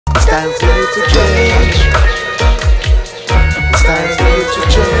time for you to change. It's time for you to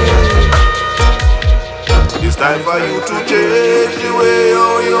change. It's time for you to change the way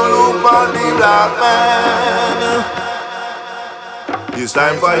how you look on the black man. It's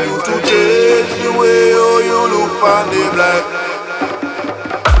time for you to change the way how you look on the black.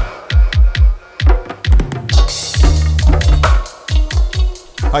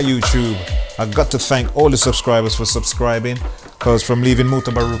 Hi YouTube, I got to thank all the subscribers for subscribing, because from leaving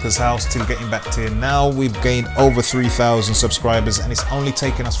Mutabaruka's house till getting back to here now, we've gained over 3,000 subscribers, and it's only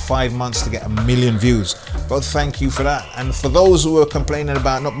taken us 5 months to get 1 million views. But thank you for that. And for those who are complaining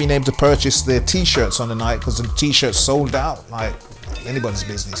about not being able to purchase their t-shirts on the night because the t-shirts sold out like anybody's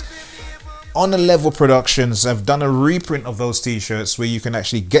business, On a Level Productions have done a reprint of those t-shirts where you can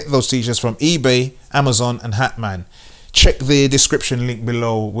actually get those t-shirts from eBay, Amazon and Hatman. Check the description link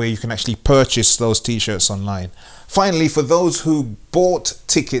below where you can actually purchase those t-shirts online. Finally, for those who bought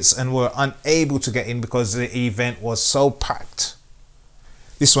tickets and were unable to get in because the event was so packed,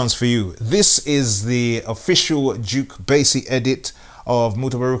 this one's for you. This is the official Duke Baysee edit of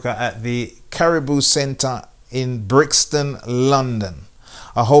Mutabaruka at the Karibu Cente in Brixton, London.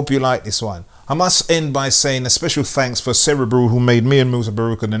 I hope you like this one. I must end by saying a special thanks for Cerebral, who made me and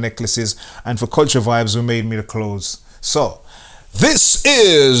Mutabaruka the necklaces, and for Culture Vibes, who made me the clothes. So, this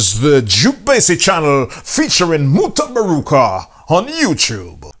is the Duke Baysee channel featuring Mutabaruka on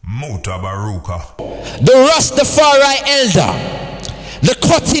YouTube. Mutabaruka. The Rastafari elder, the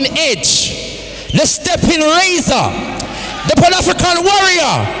cutting edge, the stepping razor, the Pan-African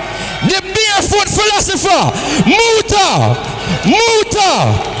warrior, the barefoot philosopher, Muta, Muta,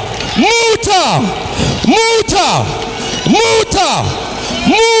 Muta, Muta, Muta,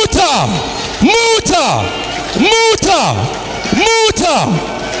 Muta, Muta, Muta, Muta,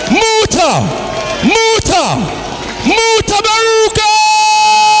 Muta, Muta, Mutabaruka!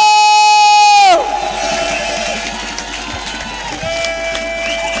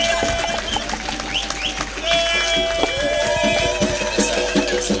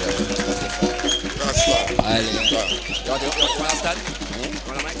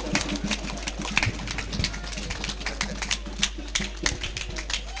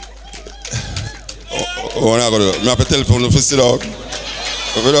 Oh, I'm going to have to telephone to sit down.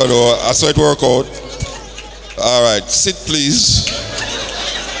 If you don't know, I saw it work out. All right, sit please.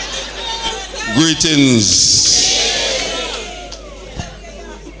 Greetings.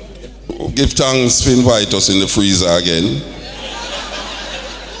 Give thanks to invite us in the freezer again.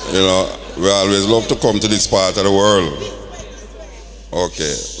 You know, we always love to come to this part of the world.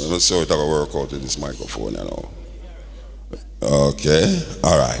 Okay, let me see how it will work out with this microphone, you know. Okay,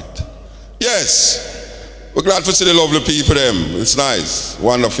 all right. Yes. We're glad to see the lovely people them. It's nice,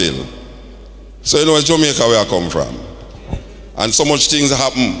 wonderful. So you know it's Jamaica where I come from. And so much things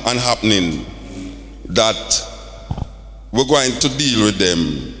happen and happening that we're going to deal with them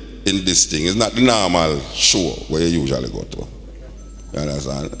in this thing. It's not the normal show where you usually go to. You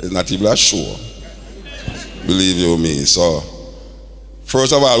understand? It's not even a show. Believe you me. So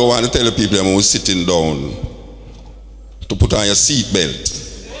first of all, we want to tell the people them who's sitting down to put on your seat belt.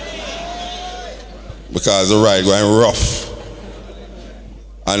 Because the ride going rough.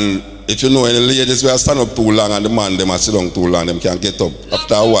 And if you know any ladies will stand up too long and the man them are sit down too long, them can get up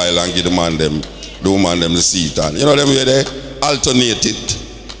after a while and give the woman them the seat. And you know them way they alternate it.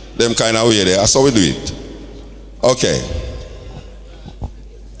 Them kind of way there. That's how we do it. Okay.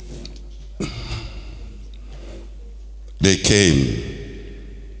 They came.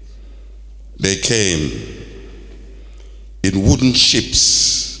 They came. In wooden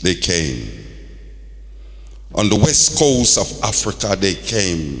ships they came. On the west coast of Africa they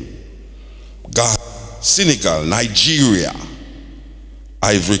came. Ghana, Senegal, Nigeria,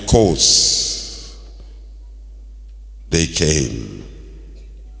 Ivory Coast. They came.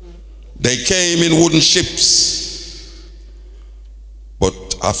 They came in wooden ships.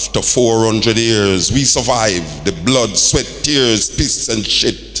 But after 400 years, we survived the blood, sweat, tears, piss and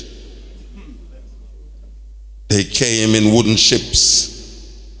shit. They came in wooden ships.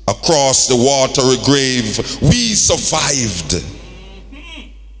 Across the watery grave, we survived.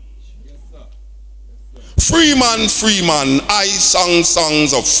 Free man, I sang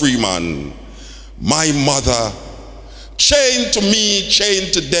songs of free man. My mother, chained to me,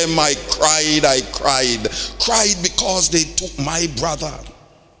 chained to them, I cried because they took my brother.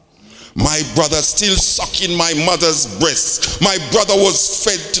 My brother still sucking my mother's breast. My brother was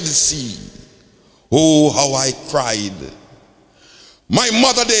fed to the sea. Oh, how I cried. My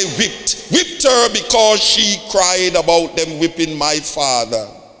mother they whipped her because she cried about them whipping my father.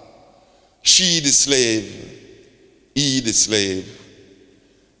 She the slave, he the slave.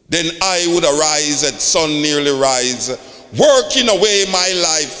 Then I would arise at sun nearly rise, working away my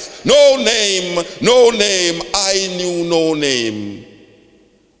life. No name, no name, I knew no name.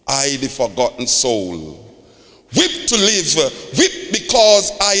 I the forgotten soul. Whipped to live, whipped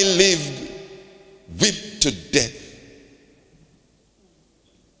because I lived, whipped to death.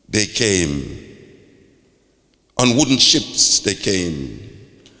 They came. On wooden ships they came.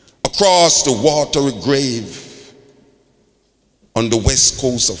 Across the watery grave on the west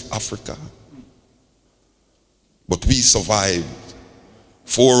coast of Africa. But we survived.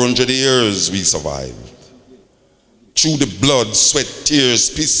 400 years we survived. Through the blood, sweat, tears,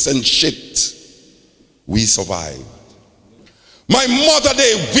 piss and shit, we survived. My mother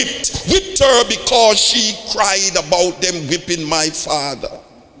they whipped her because she cried about them whipping my father.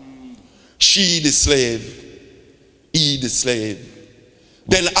 She the slave, he the slave.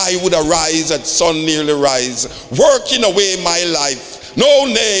 Then I would arise at sun nearly rise, working away my life. No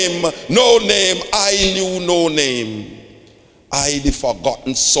name, no name, I knew no name. I the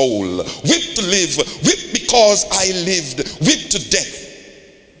forgotten soul, whipped to live, whipped because I lived, whipped to death.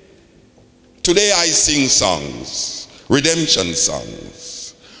 Today I sing songs, redemption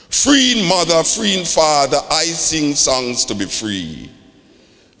songs. Freeing mother, freeing father, I sing songs to be free.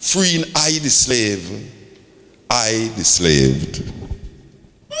 Freeing I the slave, I the slaved.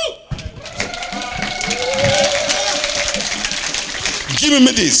 Give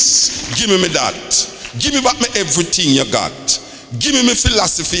me this, give me that. Give me back me everything you got. Give me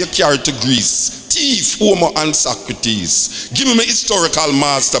philosophy you carry to Greece. Thief, Homer and Socrates. Give me historical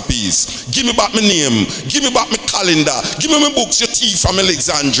masterpiece. Give me back my name. Give me back my calendar. Give me my books, your thief from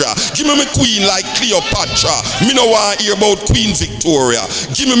Alexandria. Give me my queen like Cleopatra. Me no want hear about Queen Victoria.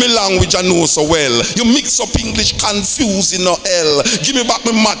 Give me my language I know so well. You mix up English confusing no hell. Give me back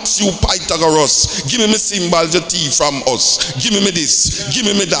my maths, you Pythagoras. Give me my symbols, your thief from us. Give me this. Give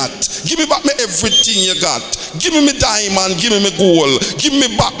me that. Give me back me everything you got. Give me diamond. Give me gold. Give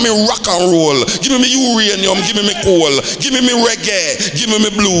me back me rock and roll. Give me uranium, give me coal, give me reggae, give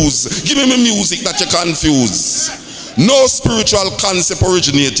me blues, give me music that you confuse. No spiritual concept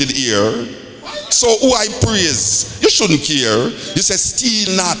originated here. So who I praise, you shouldn't care. You say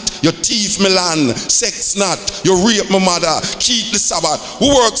steal not, you thief me land, sex not, you rape my mother, keep the Sabbath. We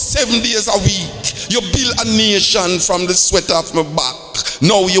work 7 days a week. You build a nation from the sweat off my back.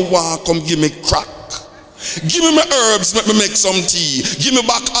 Now you want come give me crack. Give me my herbs, let me make some tea. Give me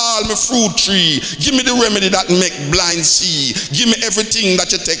back all my fruit tree. Give me the remedy that make blind see. Give me everything that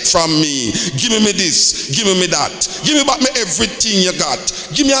you take from me. Give me this, give me that. Give me back me everything you got.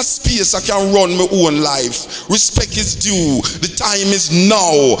 Give me a space I can run my own life. Respect is due. The time is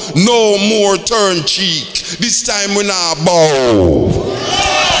now. No more turn cheek. This time we not bow.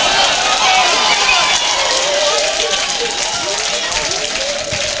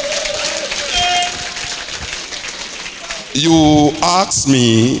 You ask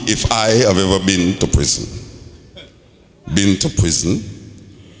me if I have ever been to prison. Been to prison?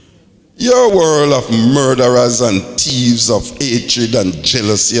 Your world of murderers and thieves, of hatred and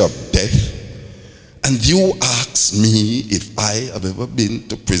jealousy, of death. And you ask me if I have ever been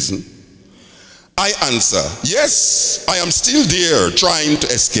to prison? I answer, yes, I am still there trying to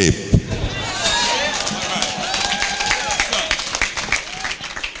escape.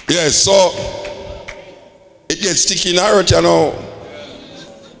 Yes, so it gets sticky in our earth, you know.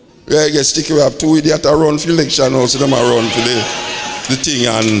 Yeah, it gets sticky. We have 2 idiots around for election now, so them around for the thing,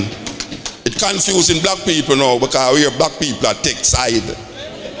 and it confusing black people now because we hear black people that take side.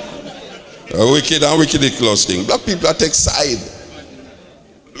 Wicked and ridiculous thing. Black people that take side.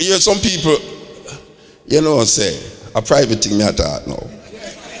 You hear some people, you know, say a private thing me at heart now.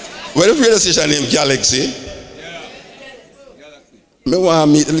 When the radio station named Galaxy, me want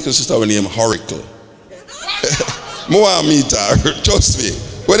to meet the little sister named Oracle. I want to meet her, trust me.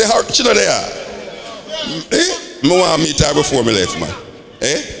 Where the heart, you know they are? I want to meet her before me left, man.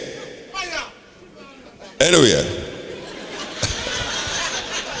 Anyway.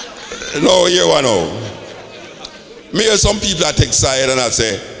 No, you want to know. Me hear some people that take side and I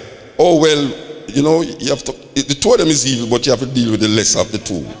say, oh, well, you know, you have to, the two of them is evil, but you have to deal with the lesser of the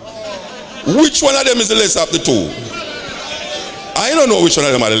two. Which one of them is the lesser of the two? I don't know which one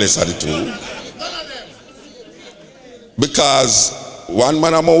of them are the lesser of the two. Because one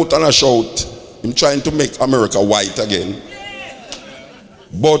man I'm out and a shout, him trying to make America white again.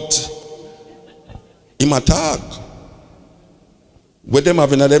 But him attack. What them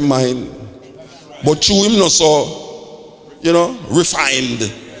having in their mind. But through him not so, you know,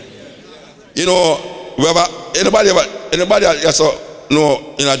 refined. You know, we have anybody else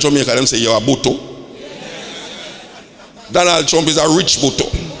no in Jamaica them say you're a buto. Donald Trump is a rich buto.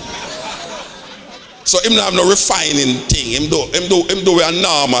 So him not have no refining thing. Him do a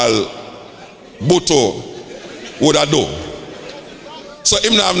normal buto would I do. So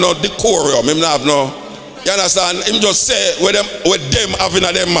him not have no decorum. Him not have no. You understand? Him just say what them have in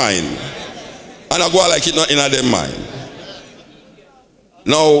their mind, and I go like it not in their mind.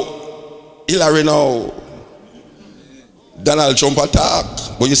 Now Hillary now Donald Trump attack,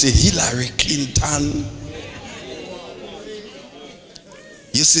 but you see Hillary Clinton.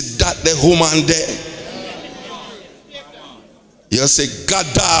 You see that the woman there. You say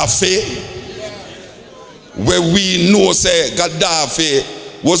Gaddafi, where we know say Gaddafi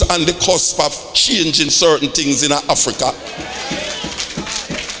was on the cusp of changing certain things in Africa.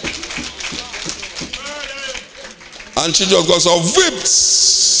 And she just goes off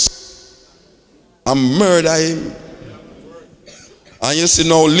whips and murder him. And you see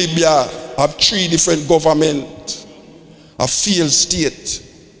now Libya have 3 different governments, a failed state.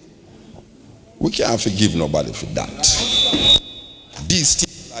 We can't forgive nobody for that.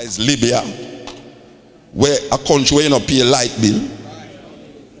 Destabilize Libya, where a country where you don't pay a light bill.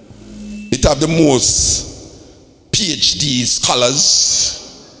 It have the most PhD scholars.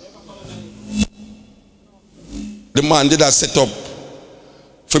 The man did a set up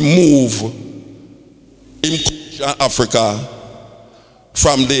for move in Africa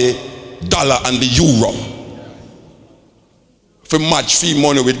from the dollar and the euro, for match fee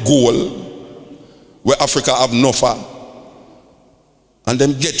money with gold, where Africa have nothing, and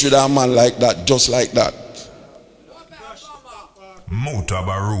them get rid of a man like that, just like that.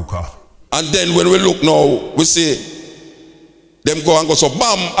 Mutabaruka. And then when we look now, we see them go and go, so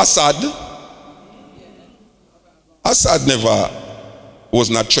bam, Assad. Assad never was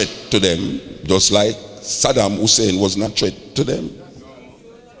not a threat to them, just like Saddam Hussein was not a threat to them.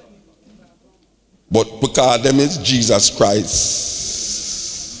 But because them is Jesus Christ's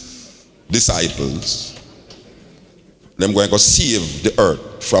disciples, them going to save the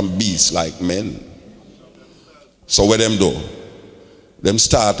earth from beasts like men. So what them do? Them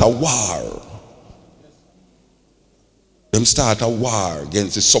start a war. Them start a war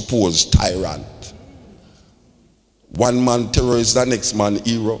against the supposed tyrant. One man terrorist, the next man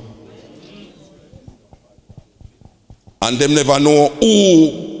hero. And them never know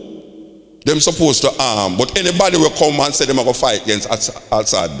who them supposed to arm. But anybody will come and say them are going to fight against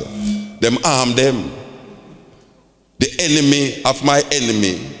Assad. Them arm them. The enemy of my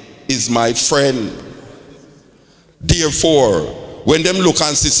enemy is my friend. Therefore, when them look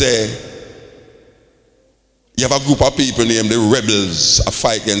and say, you have a group of people named the rebels a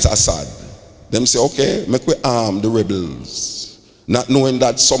fight against Assad. Them say, okay, make we arm the rebels. Not knowing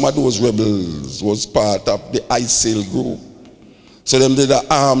that some of those rebels was part of the ISIL group. So them did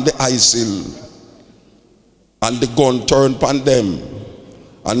arm the ISIL. And the gun turned upon them.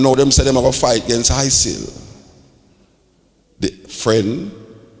 And now them say them are going to fight against ISIL. The friend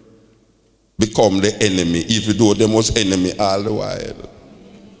become the enemy, even though them was enemy all the while.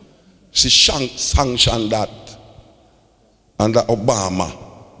 She sanctioned that under Obama.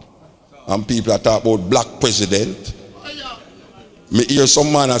 And people are talking about black president. Me hear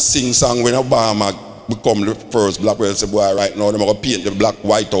some man sing song when Obama become the first black president. Say, boy, right now, they're going to paint the black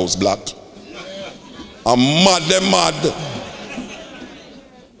White House black. I'm mad, they're mad.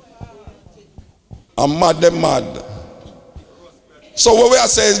 I'm mad, they're mad. So what we are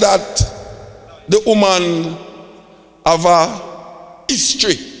saying is that the woman have a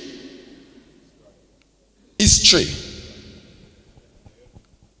history.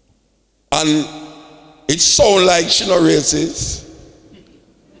 And it sounds like she not racist.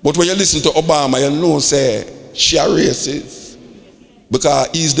 But when you listen to Obama, you know say she a racist. Because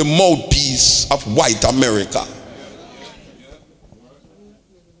he's the mouthpiece of white America.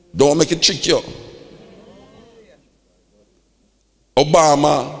 Don't make it trick you.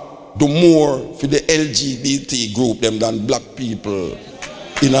 Obama do more for the LGBT group them than black people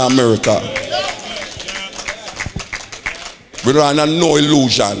in America. We don't have no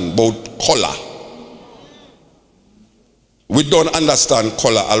illusion about color. We don't understand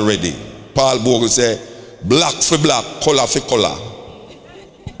color already. Paul Bogle say, black for black, color for color.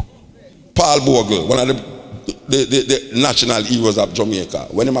 Paul Bogle, one of the national heroes of Jamaica,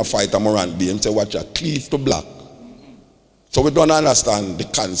 when he fight a Morant B, he say, watch a cleave to black. So we don't understand the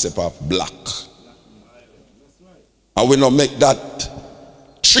concept of black. And we don't make that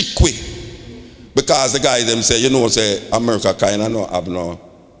trick way. Because the guys them say, you know, say America kind of no have no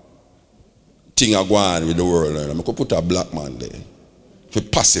thing a go on with the world. I could put a black man there to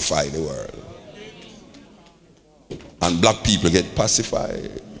pacify the world. And black people get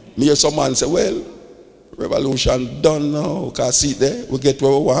pacified. Me hear some man say, well, Revolution done now. Because see there, we get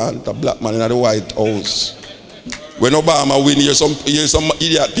where we want, a black man in the White House. When Obama win, here's some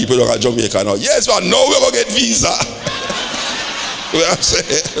idiot people that are Jamaica now. Yes, but now we're going to get visa. What I'm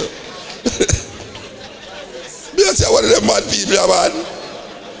saying? I say, what are them mad people, man?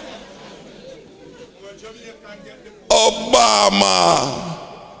 Obama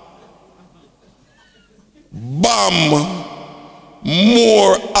bomb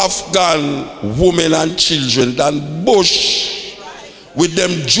more Afghan women and children than Bush with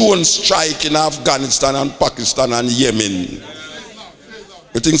them drone strike in Afghanistan and Pakistan and Yemen.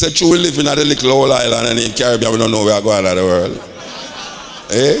 You think that you will live in a little old island and in Caribbean, we don't know where we're going in the world.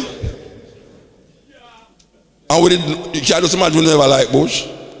 Eh? And we did, you can't just imagine we never like Bush.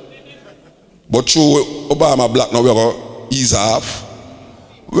 But through Obama black now we're going to ease off.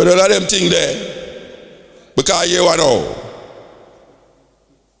 We don't have them thing there. Because you know,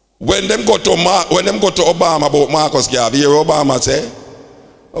 when them go to Obama about Marcus Garvey, hear Obama say,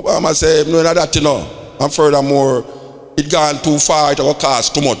 no, not that, you know. And furthermore, it gone too far, it will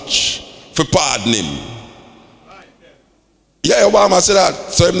cost too much for pardon him. Yeah, Obama said that,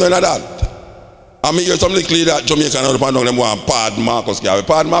 so him not that. I mean, hear some little leader that Jamaican out of them want pardon Marcus Garvey.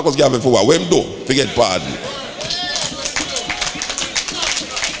 Pardon Marcus Garvey for what? What him do? Forget pardon.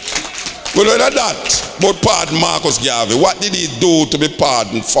 We don't know that, but pardon Marcus Garvey. What did he do to be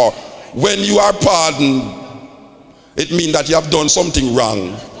pardoned for? When you are pardoned, it means that you have done something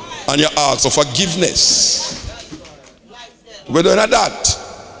wrong and you ask for forgiveness. We don't know that.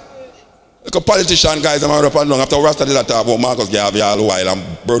 Like a politician, guys, I'm up and down. After Rasta did that talk about Marcus Garvey all the while, and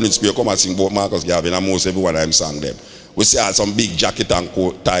Burning Spear come and sing about Marcus Garvey, and most everyone I'm sang them. We see some big jacket and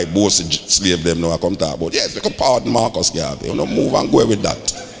coat tie, both slave them now I come talk about. Yes, we can pardon Marcus Garvey. You know, move and go with that.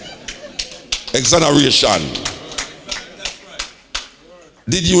 Exoneration.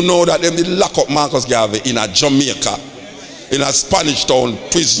 Did you know that them did lock up Marcus Garvey in a Jamaica, in a Spanish town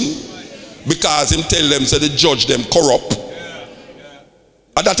prison, because him tell them, say the judge them corrupt.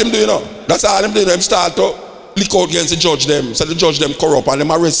 And that him do, you know. That's how him do. Them start to lick out against the judge them, so the judge them corrupt and them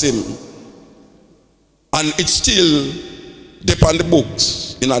arrest him. And it's still dip on the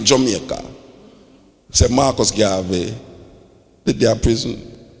books in a Jamaica. Say Marcus Garvey did their prison.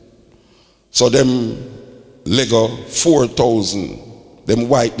 So them Lego 4,000, them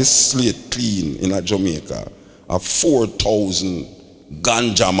wipe the slate clean in a Jamaica. A 4,000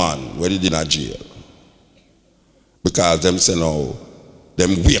 ganja man where they in a jail. Because them say now,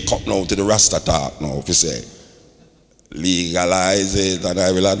 them wake up now to the Rasta talk now. If you say, legalize it and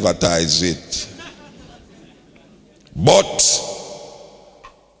I will advertise it. But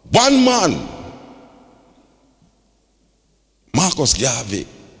one man, Marcus Garvey,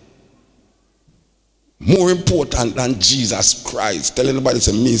 more important than Jesus Christ. Tell anybody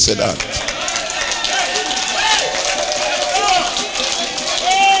say me say that.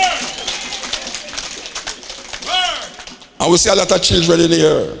 And we see a lot of children in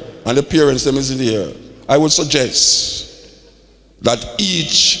here, and the parents them is in here. I would suggest that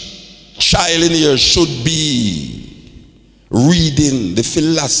each child in here should be reading the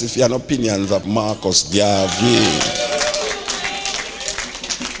philosophy and opinions of Marcus Garvey.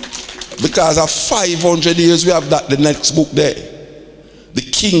 Because of 500 years we have that, the next book there. The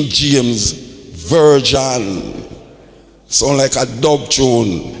King James Version. Sound like a dub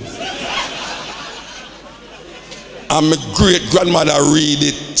tune. And my great grandmother read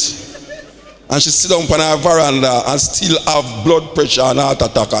it. And she sit down on her veranda and still have blood pressure and heart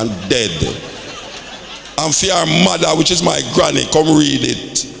attack and dead. And for her mother, which is my granny, come read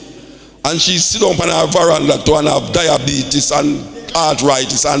it. And she sit down on her veranda to and have diabetes and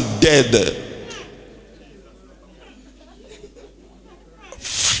arthritis and dead.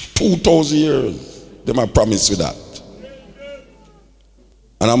 2,000 years, they might promise you that.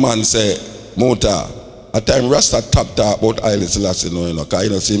 And a man say, Mota, at time Rasta talk about Haile Selassie, you know, because you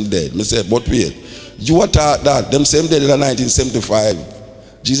know, see him dead. Me say, but wait, you what talk that? Them same dead in 1975.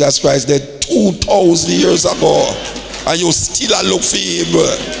 Jesus Christ dead 2,000 years ago. And you still a look for him.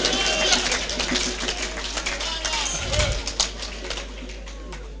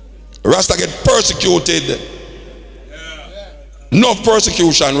 Rasta get persecuted. No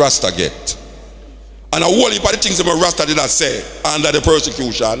persecution Rasta get. And a whole heap of the things that Rasta did not say under the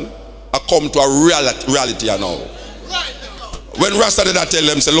persecution I come to a reality now. When Rasta did not tell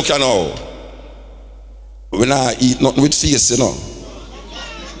them, say, look you know, when I eat nothing with face, you know.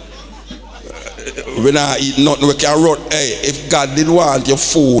 When I eat nothing we can run. Hey, if God did want your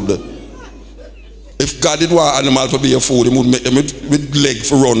food, if God did want animal to be your food, he would make them with leg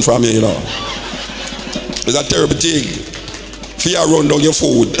for run from you, you know. It's a terrible thing. Fear run down your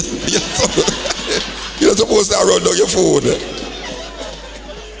food. You know supposed to run down your food.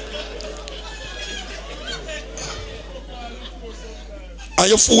 And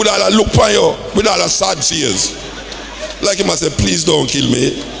your food all look for you with all a sad face. Like you must say, please don't kill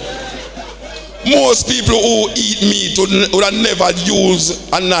me. Most people who eat meat would have never use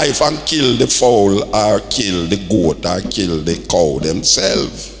a knife and kill the fowl or kill the goat or kill the cow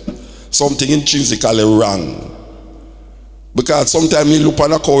themselves. Something intrinsically wrong. Because sometimes you look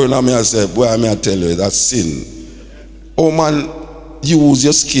on a cow and I say, boy, I tell you, that's sin. Oh man, use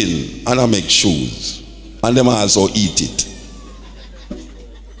your skin and I make shoes. And them also eat it.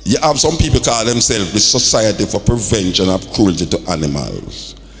 You have some people call themselves the Society for Prevention of Cruelty to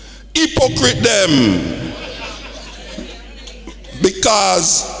Animals. Hypocrite them.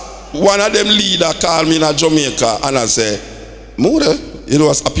 Because one of them leader called me in Jamaica and I say, Mother, you know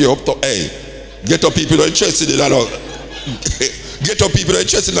what's up here up to, hey, get up people interested in get up people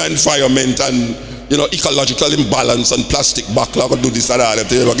interested in environment and ecological imbalance and plastic backlog and do this and all that.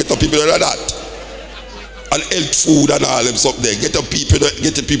 Get up people like that. And health food and all them stuff there. Get the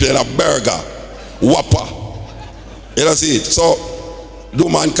people in a burger, Whopper. You know see it. So the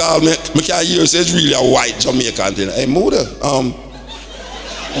man called me can't hear say it's really a white Jamaican thing. Hey Mother,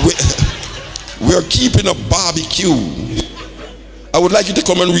 we're keeping a barbecue. I would like you to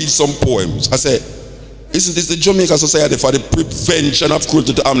come and read some poems. I said, isn't this the Jamaica Society for the Prevention of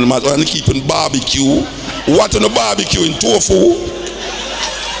Cruelty to Animals and keeping barbecue? What on the barbecue in tofu?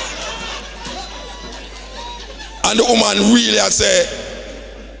 And the woman really, I said,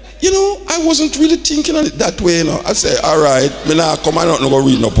 I wasn't really thinking on it that way, I said, all right, me now come and not go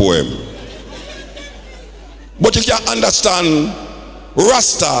read no poem. But you can understand,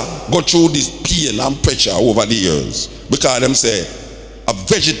 Rasta go through this pain and pressure over the years. Because them say, a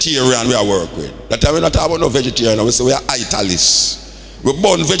vegetarian we are work with. That time we not talk about no vegetarian, we say we are italists. We're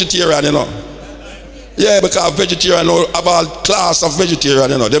born vegetarian, Yeah, because vegetarian, about class of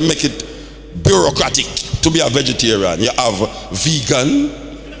vegetarian, they make it bureaucratic to be a vegetarian. You have vegan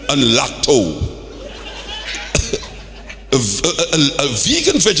and lacto. A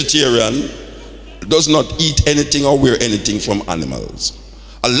vegan vegetarian does not eat anything or wear anything from animals.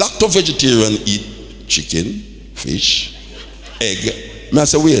 A lacto vegetarian eat chicken, fish, egg. May I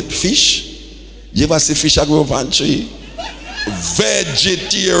say, wait, fish? You ever see fish that grow up on tree?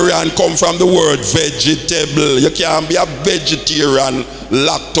 Vegetarian come from the word vegetable. You can't be a vegetarian,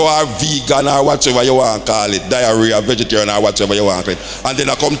 lacto or vegan or whatever you want to call it, diarrhea, vegetarian or whatever you want to call it. And then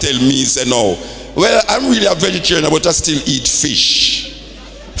I come tell me, say no. Well, I'm really a vegetarian, but I still eat fish.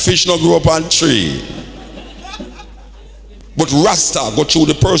 Fish not grow up on tree. But Rasta go through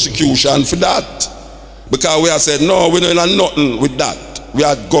the persecution for that. Because we have said, no, we don't have nothing with that. We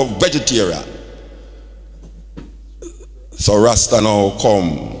are go vegetarian. So Rasta now come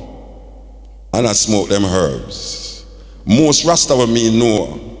and I smoke them herbs. Most Rasta when me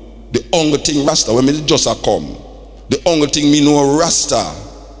know, the only thing Rasta when me just a come, the only thing me know Rasta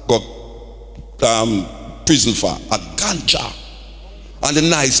got prison for a ganja and the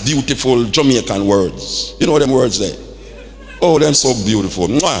nice beautiful Jamaican words. You know them words there? Oh, them so beautiful.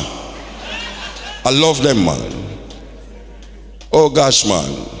 Mwah. I love them, man. Oh gosh,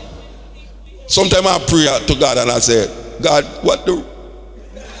 man. Sometimes I pray to God and I say, God, what do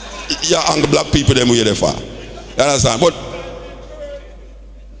you and the black people them way there for? You understand? But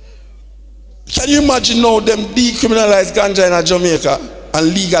can you imagine now them decriminalize ganja in Jamaica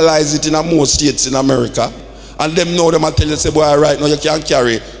and legalize it in most states in America? And them know them and tell you, say, boy, right now you can't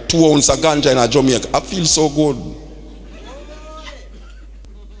carry 2 ounces of ganja in Jamaica. I feel so good.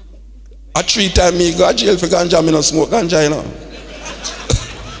 A 3 times me go to jail for ganja, me not smoke ganja,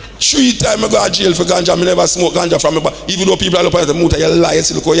 3 times I go to jail for ganja, I never smoke ganja from me. But even though people are looking at the motor, you lie, you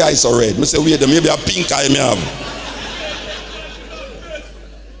see, look how your eyes are red. I say, wait, there may be a pink eye me have.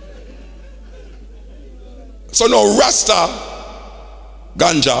 So now Rasta,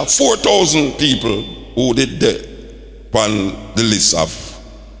 ganja, 4,000 people who did that on the list of,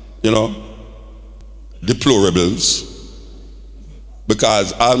 deplorables.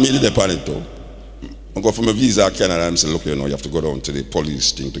 Because I'll meet it upon it too. I go for my visa to Canada and say, look, you have to go down to the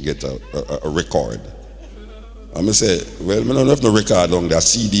police thing to get a record. And I say, well, I don't have no record on there.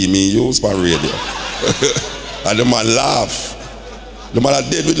 CD me use for radio. And the man laugh. The man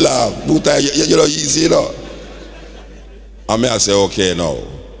dead with laugh. Easy, And I say, okay, now.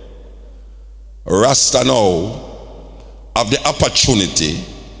 Rasta now have the opportunity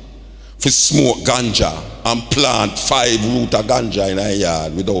to smoke ganja and plant 5 root of ganja in a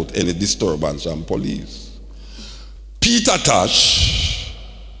yard without any disturbance from police. Peter Tosh,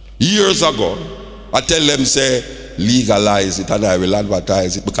 years ago, I tell them, say, legalize it and I will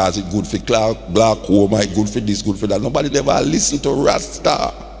advertise it because it's good for glaucoma, it's good for this, good for that. Nobody never listen to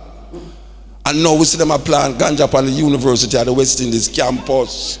Rasta. And now we see them a plant ganja upon the university at the West Indies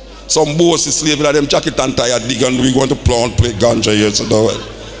campus. Some bossy slave in them jacket and tie dig and we want to plant play ganja here. So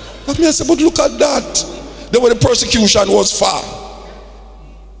but me I say, but look at that. Then when the persecution was far.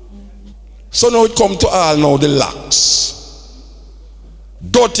 So now it come to all now the lax.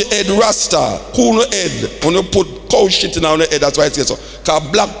 Dirty head Rasta, cool head, when you put cow shit in on the head, that's why I say so.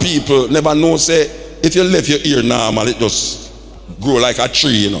 Because black people never know, say, if you left your ear normal, it just grow like a tree,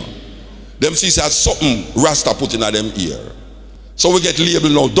 you know. Them see say something Rasta put in them ear. So we get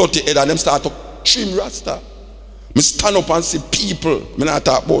labeled now, dirty head, and them start to trim Rasta. Me stand up and say people, me not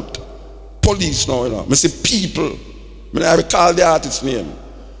talk about police now, you know. Me say people, me not recall the artist's name.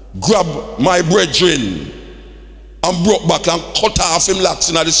 Grab my brethren and broke back and cut off him locks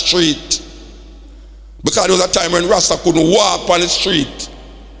in the street. Because there was a time when Rasta couldn't walk on the street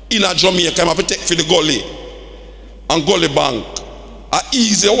in a Jamaica, I have to take for the gully and gully bank.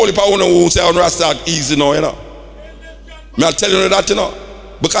 Easy, only people who say on Rasta easy now, you know. Me I tell you that, you know.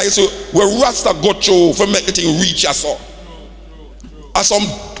 Because you see, when Rasta got through for make the thing reach us up. As some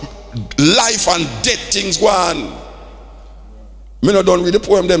life and death things go on. Me not done read the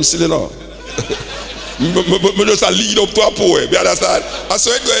poem them still, you know. Me just a lead up to a poem, you understand? I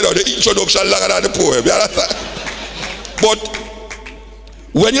saw it going on, the introduction longer than the poem, you understand? But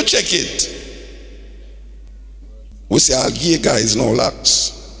when you check it, we say our gay guys no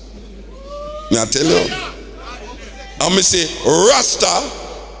lax. Me I tell you. And me say Rasta.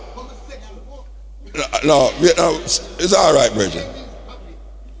 No, it's all right, brother.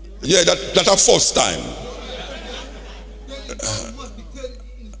 Yeah, that's a first time.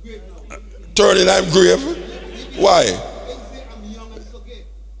 Turning I'm grave. Why?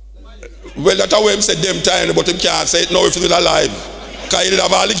 Well, that's how him said them time, but him can't say it now if he's alive. Because he did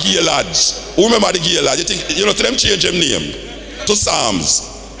have all the gay lads. Who remember the gay lads? You think, you know, to them change them name to Psalms.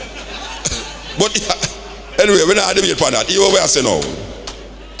 But anyway, we're not debating for that. You know what I say now?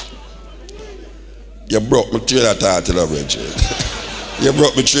 You broke me train of thought, you know, Richard. You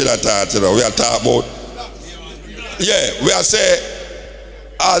broke me train of thought, you know. We are talking about, yeah, we are saying,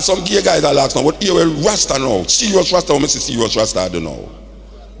 some gay guys are like now, but here we're Rasta now. Serious Rasta, we say serious Rasta, I don't know.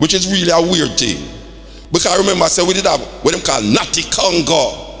 Which is really a weird thing. Because I remember, I said, we did have what them call Natty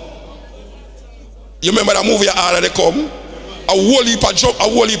Congo. You remember that movie All They Come? A whole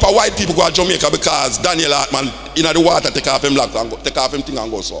heap of white people go to Jamaica because Daniel Hartman in the water take off him locks and take off him thing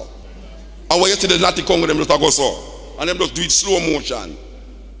and go so. And when you see the Natty Congo, them just go so. And them just do it slow motion.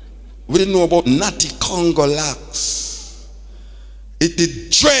 We didn't know about Natty Congo locks. It did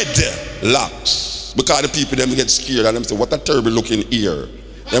dread locks. Because the people them get scared and them say, what a terrible looking ear.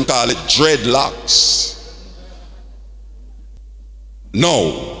 Them call it dreadlocks.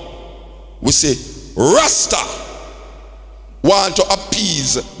 No. We say Rasta want to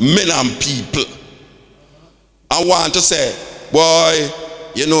appease men and people. I want to say, boy,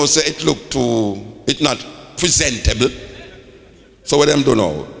 you know, say it look too, it's not presentable. So what them do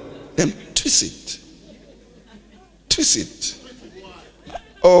now? Them twist it. Twist it.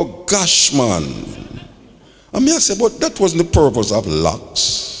 Oh gosh, man. I mean, I say, but that wasn't the purpose of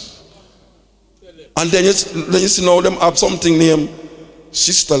locks. And then you see now them have something named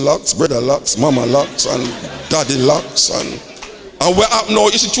sister locks, brother locks, mama locks, and daddy locks, and what happen now?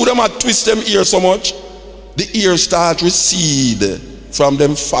 You see, through them I twist them ears so much, the ears start recede from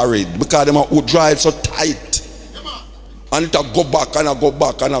them forehead because them would drive so tight, and it go back and I go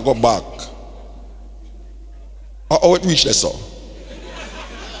back and I go back. How it reach there, so?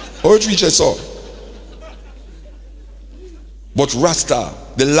 How it reach there, so? But Rasta,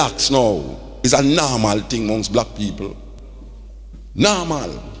 the locks now, is a normal thing amongst black people.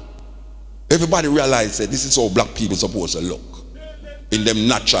 Normal. Everybody realizes that this is how black people supposed to look. In them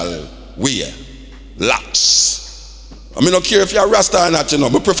natural way. Locks. I mean, I don't care if you're a Rasta or not, you know.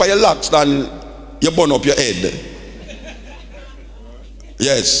 I prefer your locks than you burn up your head.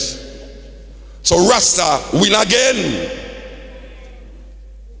 Yes. So Rasta win again.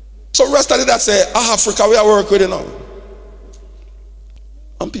 So Rasta did that say, Africa, we are working with, you know.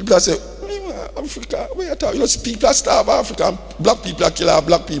 And people say, Africa, where you talking? You know, people are starve Africa, black people are killing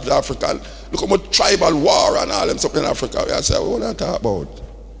black people Africa. Look how much tribal war and all them stuff in Africa. I say, what are you talking about?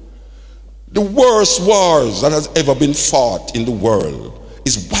 The worst wars that has ever been fought in the world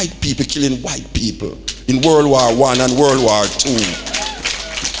is white people killing white people in World War I and World War II.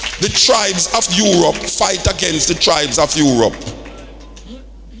 The tribes of Europe fight against the tribes of Europe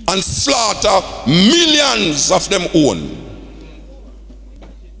and slaughter millions of them own.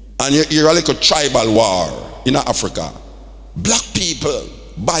 And you hear a little tribal war. in Africa. Black people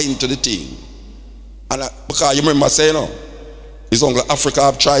buy into the thing. And because you remember saying, you know, it's only Africa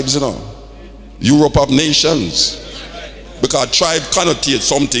have tribes, you know. Europe have nations. Because tribe connotates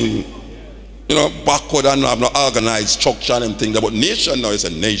something, you know, backward and have no organized structure and things. But nation now is a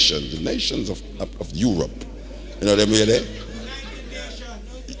nation. The nations of Europe. You know what I mean there?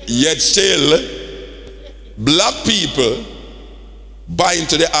 Yet still, black people buy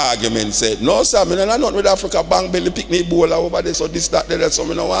into the argument, say, no sir, I'm not with Africa, bang belly picnic bowl over there, so this, that, that, so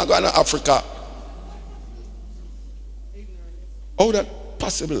I don't want to go to Africa. How that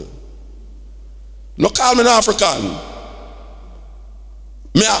possible? No call me an African.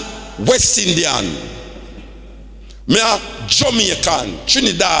 Me a West Indian. Me a Jamaican,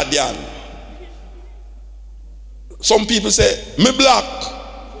 Trinidadian. Some people say, me black.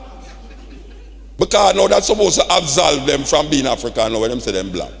 Because now that's supposed to absolve them from being African, now when them say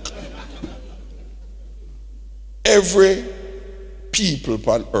them black. Every people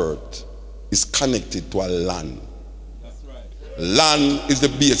upon earth is connected to a land. That's right. Land is the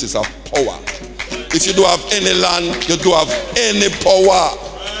basis of power. If you don't have any land, you don't have any power.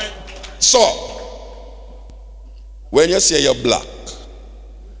 Right. So, when you say you're black,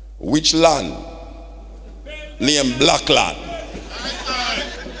 which land? Name black land.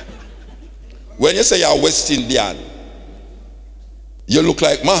 When you say you're West Indian, you look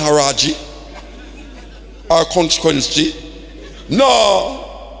like Maharaji or Constituency.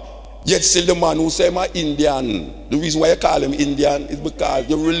 No. Yet still the man who say I'm Indian. The reason why you call him Indian is because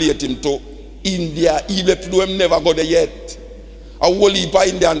you relate him to India, even if you never go there yet. A whole heap of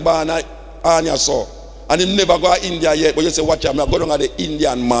Indian born on your so. And he never go to India yet, but you say, watch out, I'm going to the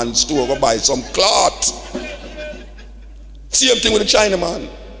Indian man store go buy some cloth. Same thing with the China man.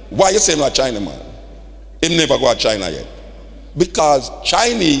 Why you say not China man? He never go to China yet. Because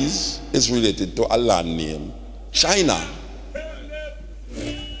Chinese is related to a land name, China.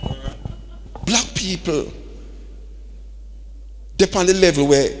 Black people, they're on the level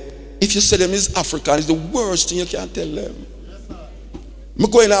where if you say them is African, it's the worst thing you can tell them. I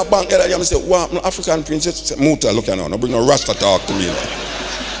go in a bank and I say, wow, I'm an African princess. Say, Muta, look here now, bring no Rasta talk to me.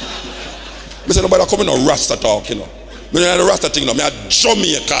 I say, nobody come in no Rasta talk, you know. I don't have a Rasta thing, no. I'm a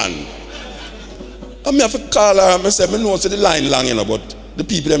Jamaican. And I have to call her and I say, I know the line long, you know, but the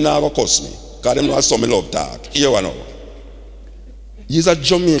people them now go cuss me. Because them know how some love talk. Here one now. You're a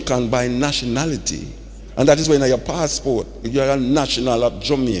Jamaican by nationality. And that is when your passport, if you're a national of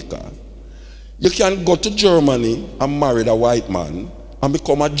Jamaica, you can go to Germany and marry a white man and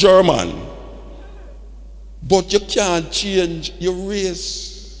become a German. But you can't change your race.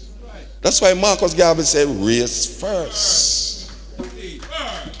 That's why Marcus Garvey said race first.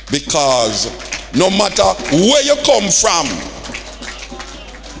 Because no matter where you come from,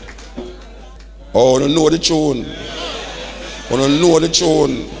 oh, you know the tune. You don't know the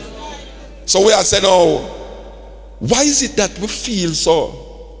tune. So we are saying now, why is it that we feel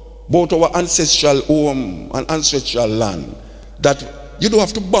so about our ancestral home and ancestral land that you don't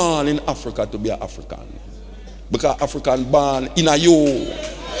have to born in Africa to be an African? Because African born in a you.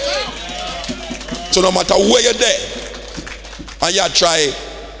 So no matter where you're there, and you try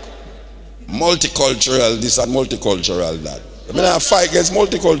multicultural this and multicultural that. I mean, I fight against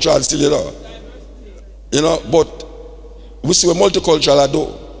multicultural still, you know, but we see what multicultural I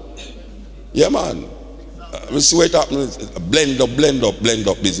do. Yeah, man. We see what it happens. Blend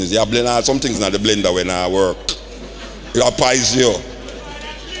up business. You blend out some things in the blender when I work. You applies you.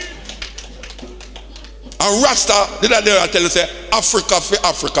 And Rasta, did I tell you, say, Africa for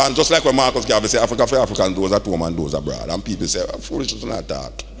African, just like when Marcus Garvey say, Africa for African, those at home and those abroad. And people say, oh, foolish to not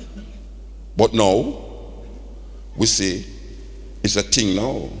talk. But now, we say, it's a thing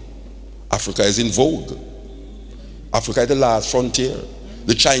now. Africa is in vogue. Africa is the last frontier.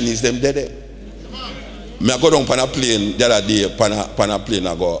 The Chinese, them dead there. I go down on a plane the other day, on a plane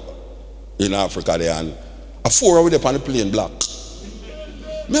I go in Africa there, and a 4 hours there on the plane black.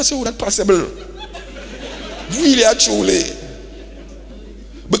 I say, how that possible? Really and truly.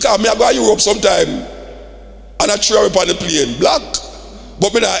 Because I go to Europe sometime and I 3 hours on the plane black.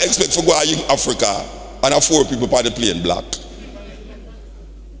 But I don't expect to go to Africa and have 4 people on the plane black.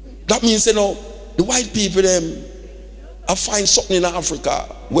 That means, you know, the white people them I find something in Africa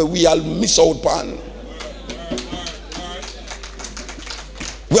where we all miss out on.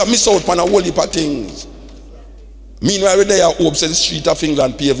 We are miss out on a whole heap of things. Meanwhile, we're there, hope the street of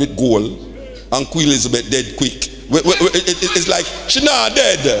England paved with gold and Queen Elizabeth dead quick. It's like she not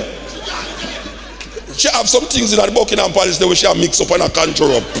dead. She have some things in the Buckingham Palace that she have mixed up and a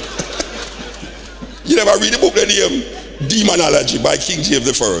conjure up. You never read the book, the name Demonology by King James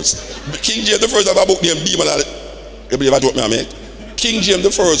the First. King James the First have a book named Demonology. You believe that's what I make? King James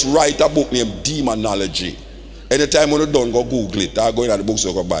the First write a book named Demonology. Anytime when you're done, go Google it. Or go in the books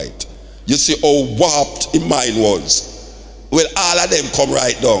or go buy it. You see how warped his mind was. Well, all of them come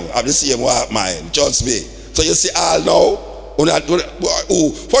right down. Have the same warped mind. Trust me. So you see all now. For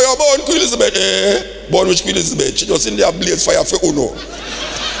your born Queen Elizabeth, born with Queen Elizabeth, she just in there blaze fire for Uno.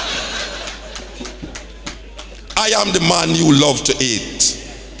 I am the man you love to hate.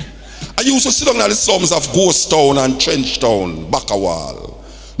 I used to sit down at the slums of Ghost Town and Trench Town, Bakawal.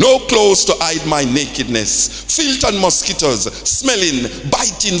 No clothes to hide my nakedness. Filth and mosquitoes, smelling,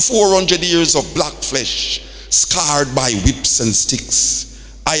 biting 400 years of black flesh, scarred by whips and sticks.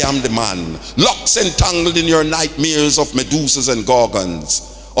 I am the man, locks entangled in your nightmares of Medusas and Gorgons,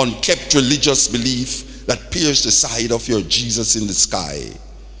 unkept religious belief that pierced the side of your Jesus in the sky.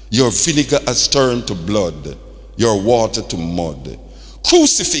 Your vinegar has turned to blood, your water to mud.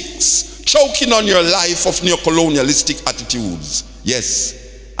 Crucifix, choking on your life of neocolonialistic attitudes. Yes,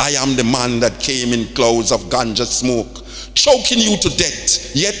 I am the man that came in clouds of ganja smoke, choking you to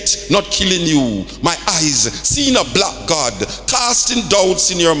death, yet not killing you. My eyes seeing a black God, casting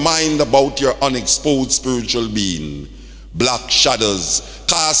doubts in your mind about your unexposed spiritual being. Black shadows,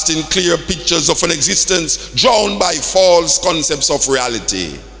 casting clear pictures of an existence drowned by false concepts of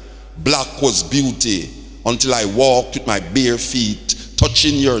reality. Black was beauty until I walked with my bare feet,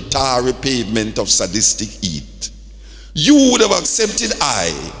 touching your tarry pavement of sadistic heat. You would have accepted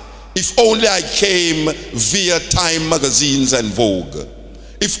I, if only I came via Time magazines and Vogue.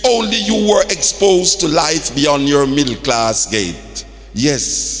 If only you were exposed to life beyond your middle class gate.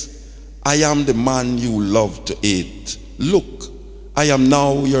 Yes, I am the man you love to hate. Look, I am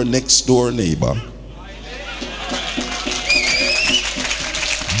now your next door neighbor.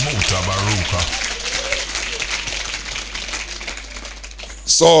 Mutabaruka.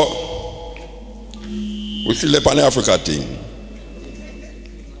 So, we feel up on the Africa thing.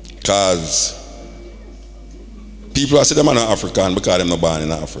 Because people are saying they're not African because they're not born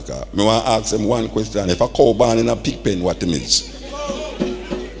in Africa. I want to ask them one question. If a cow born in a pig pen, what it means?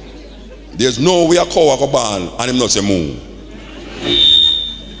 There's no way a cow go born and him not say moo.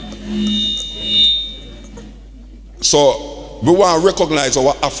 So, we want to recognize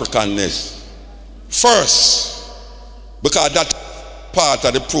our Africanness first, because that's part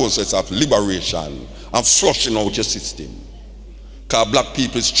of the process of liberation and flushing out your system. Because black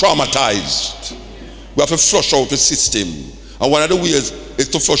people is traumatized. We have to flush out the system. And one of the ways is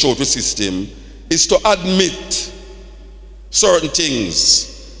to flush out the system is to admit certain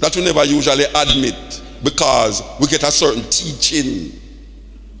things that we never usually admit because we get a certain teaching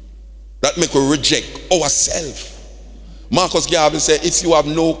that make we reject ourselves. Marcus Garvey said, if you have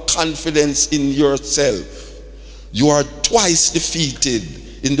no confidence in yourself, you are twice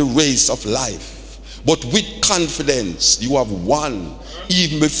defeated in the race of life. But with confidence, you have won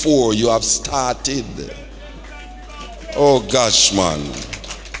even before you have started. Oh gosh, man.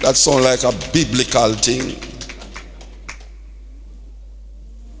 That sounds like a biblical thing.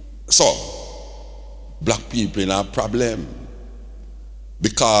 So, black people in a problem.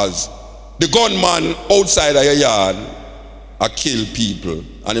 Because the gunman outside of your yard I kill people.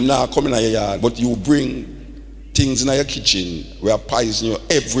 And him now coming in your yard, but you bring things in your kitchen where poison you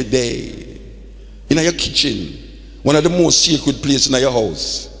every day. In your kitchen, one of the most sacred places in your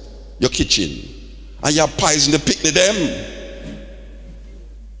house, your kitchen, and you poison the picnic them.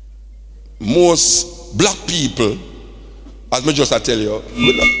 Most black people, as me just I tell you,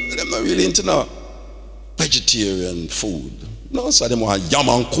 they're not really into no vegetarian food. No, so they want yam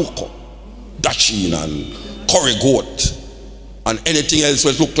and cook, dasheen and curry goat, and anything else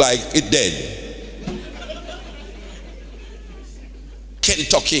will look like it dead.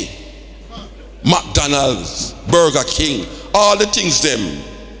 Kentucky, McDonald's, Burger King, all the things them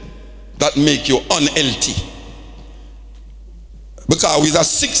that make you unhealthy. Because we are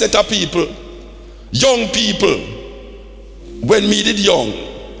sick set of people, young people. When me did young,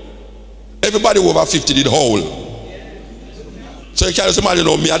 everybody over 50 did whole. So you can't imagine,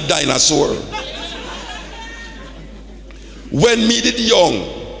 me a dinosaur. When me did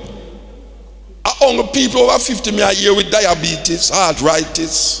young, people over 50 me a year with diabetes,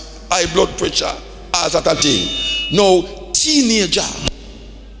 arthritis, high blood pressure, all that thing. No, teenager,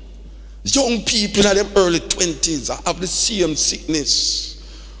 young people in them early 20s have the same sickness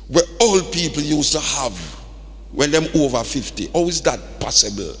where old people used to have when them over 50. How is that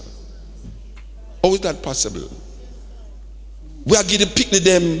possible? How is that possible? We are going to pick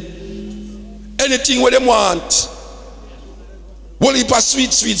them anything where they want. Well, if a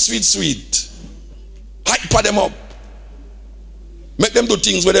sweet. Hype them up. Make them do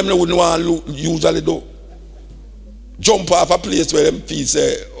things where them wouldn't want to usually do. Jump off a place where them feel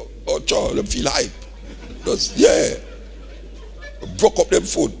say, oh child, them feel hype. Just, yeah. Broke up them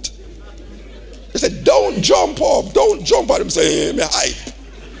foot. They said, don't jump off, don't jump off. Them say, hey, me hype.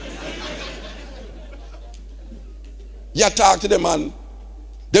 You talk to them and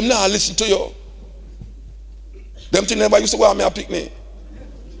them now listen to you. Them thing never used to go on me a picnic.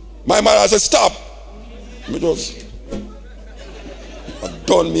 My mother said, stop. Me just,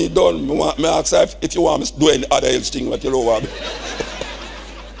 me done. Me ask her if you want me to do any other else thing that you know about me.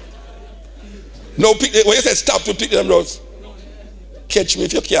 No, picnic, when you say stop to pick them, just catch me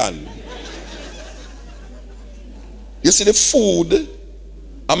if you can. You see the food,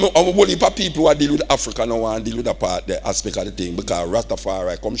 I'm a whole heap of people who are dealing with Africa now and deal with the part, the aspect of the thing, because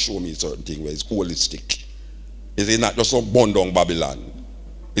Rastafari come show me certain thing where it's holistic. It's not just some burn down Babylon.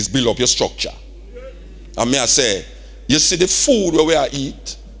 It's build up your structure. And me I say, you see the food where we are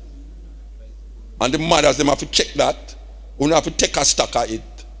eat, and the mothers them have to check that. We have to take a stock of it.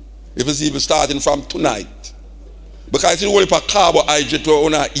 If it's even starting from tonight. Because it's the whole heap of carbohydrate we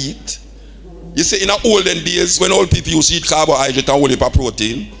want to eat. You see, in the olden days, when old people used to eat carbohydrate and whole heap of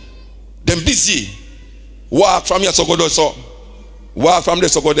protein, them busy. Walk from here so go there so. Walk from there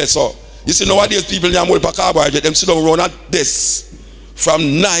so go there so. You see, nowadays people need whole heap of carbohydrate. Them sit down around at this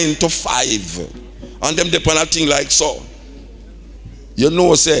from 9 to 5. And them depend on a thing like so. You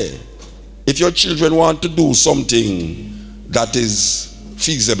know, say, if your children want to do something that is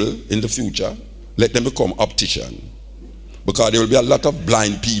feasible in the future, let them become optician. Because there will be a lot of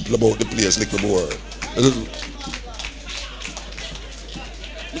blind people about the place like the world.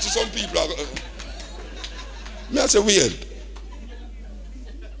 You see some people are, I say weird.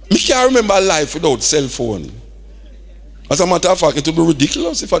 I can't remember a life without cell phone. As a matter of fact, it would be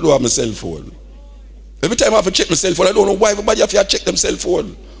ridiculous if I don't have my cell phone. Every time I have to check my cell phone, I don't know why everybody have to check them cell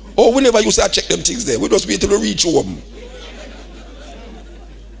phone. Oh, we never used to check them things there. We just wait till we reach home.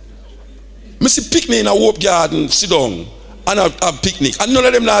 I see picnic in a Hope Garden, sit down, and have picnic. And none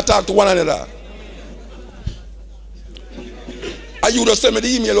of them now talk to one another. And you just send me the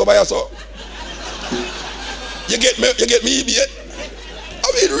email over here, so. You get me idiot?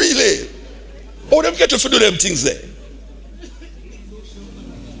 I mean, really? How them get to do them things there?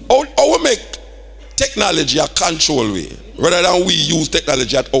 How we make technology a control way, rather than we use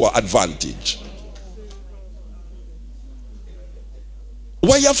technology at our advantage?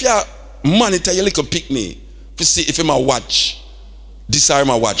 Why you have to monitor your little picnic to see if you watch this or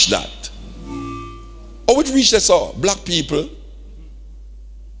you watch that? How it reach this all? Black people.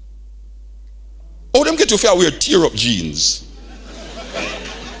 How them get to fear wear tear up jeans?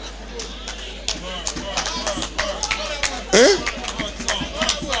 Eh?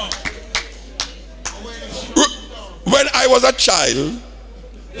 When I was a child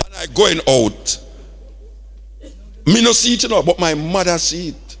and I going out, me no see it, you know, but my mother see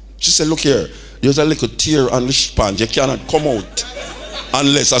it. She said, look here, there's a little tear on the pants. You cannot come out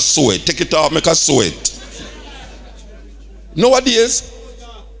unless I sew it. Take it off, make I sew it. Nowadays,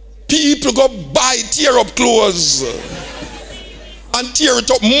 people go buy tear up clothes and tear it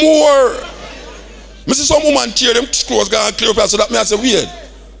up more. I see some woman tear them clothes and clear up, so that me I say weird.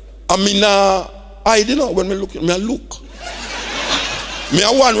 I mean, I didn't know when me look. Me I look. Me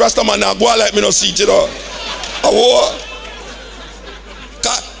I want Rasta man now go like me no see it, you know.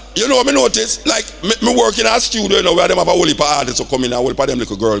 You know what me notice? Like me work in a studio, you know, where them have a whole heap of artists who come in, a whole heap of them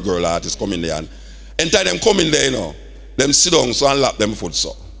little girl artists come in there, and anytime them come in there, you know, them sit down so and lap them foot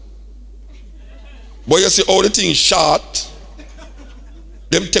so. But you see all the things short,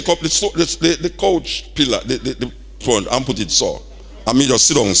 them take up the couch pillar, the front and put it so, and me just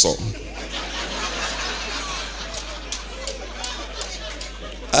sit down so.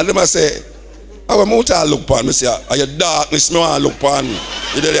 And them I say, how am I look upon? I say, are you darkness me want to look upon?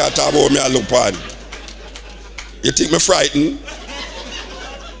 You didn't talk about me I look upon. You think me frightened?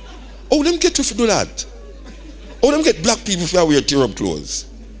 Oh, them get to do that. Oh, them get black people to wear tear up clothes.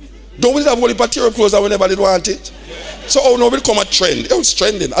 Don't we have only tear up clothes that whenever they want it? So oh no, it become a trend. It was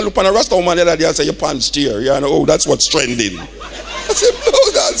trending. I look on a Rasta woman the other day and say your pants tear. You know, oh, that's what's trending. I said,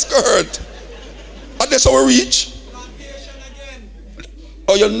 blow that skirt. And that's how we reach.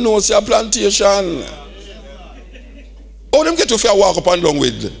 Oh, you know, see a plantation. Oh, them get to fair walk up and down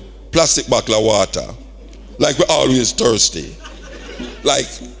with plastic bottle of water. Like we're always thirsty. Like,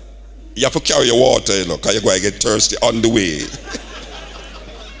 you have to carry your water, you know, because you're going to get thirsty on the way.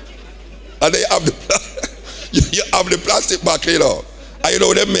 And they have you have the plastic bottle, you know. And you know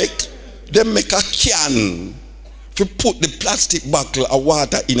what they make? They make a can. If you put the plastic bottle of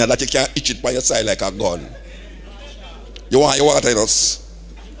water in it, that you can itch it by your side like a gun. You want your water in us?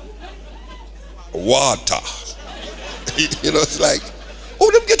 Water. You know, it's like,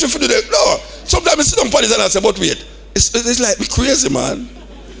 oh, them get you for do that. No. Sometimes I sit on parties and I say, but wait, it's like me crazy, man.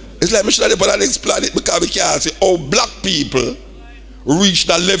 It's like me should have put an explain it because we can't say how black people reach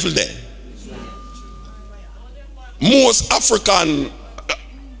that level there. Most African,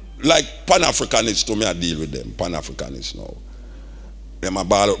 like Pan-Africanists, to me, I deal with them. Pan-Africanists now. Them are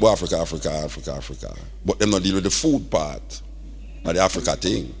bad about Africa. But them not deal with the food part of the Africa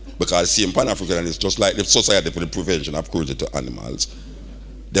thing. Because same Pan-Africanists, just like the Society for the Prevention of Cruelty to Animals,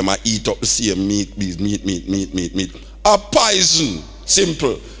 they might eat up the same meat. A poison,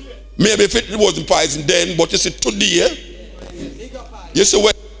 simple. Maybe if it wasn't poison then, but you see today, you see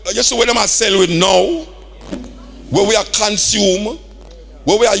where them are sell with now, where we are consume,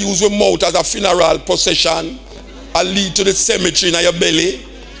 where we are use with mouth as a funeral procession, and lead to the cemetery in your belly.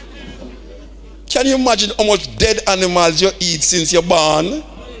 Can you imagine how much dead animals you eat since you're born?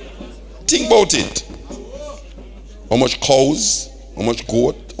 Think about it. How much cows, how much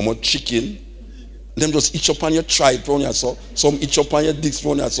goat, how much chicken. Them just itch up on your tripe from your so. Some itch up on your dicks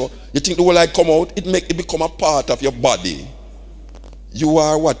from your so. You think the whole like come out, it become a part of your body. You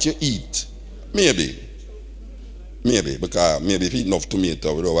are what you eat. Maybe, because maybe if you eat enough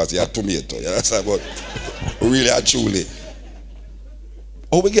tomato, we don't say a tomato. You understand? But really and truly.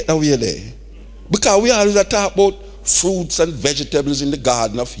 How we get away there? Because we always talk about fruits and vegetables in the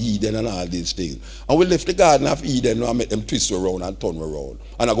Garden of Eden and all these things. And we left the Garden of Eden and make them twist around and turn around.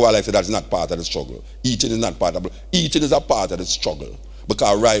 And I go like say that's not part of the struggle. Eating is not part of it. Eating is a part of the struggle.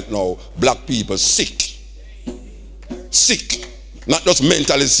 Because right now, black people sick. Sick. Not just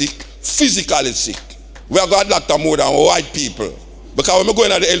mentally sick, physically sick. We are going to doctor more than white people. Because when we go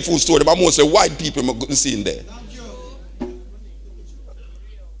in at the health food store, the mostly white people we see in there.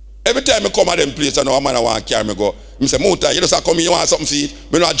 Every time I come at them place, I know a man I want to carry me go. I say, Muta, you just come here, you want something to eat?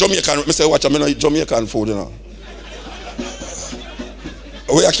 I know Jamaican. I say, watch, I know Jamaican food, you know.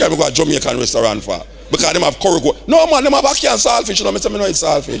 Where I carry me go a Jamaican restaurant for? Because them have curry goat. No man, them have a can saltfish, you know. I say, I know eat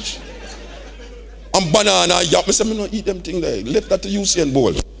saltfish. And banana, yap. I say, I don't eat them thing there. Left that to Usain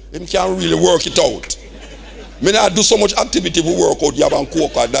Bolt. Them can't really work it out. I not do so much activity to work out. You have a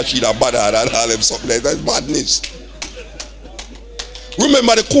coke or that shit, a banana and all them something like that. That's madness.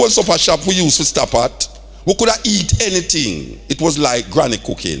 Remember the cold supper shop we used to stop at? We could have eat anything. It was like granny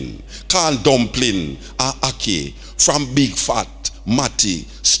cooking, corn dumpling, and ackee, from big fat, mati,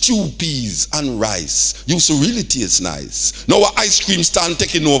 stew peas and rice. Used to really taste nice. Now our ice cream stand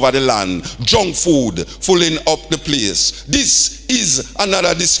taking over the land. Junk food filling up the place. This is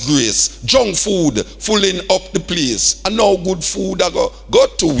another disgrace. Junk food filling up the place. And now good food I go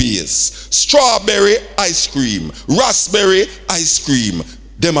to waste. Strawberry ice cream, raspberry ice cream.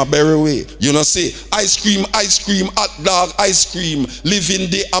 Them a berry way. You know say ice cream, hot dog ice cream, living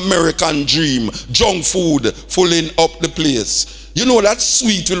the American dream. Junk food filling up the place. You know that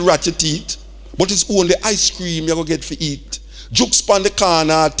sweet will rot your teeth, but it's only ice cream you're going to get for eat. Jukes on the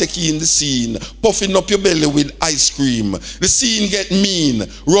corner, take in the scene, puffing up your belly with ice cream. The scene get mean,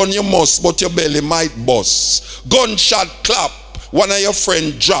 run your must, but your belly might bust. Gunshot clap, one of your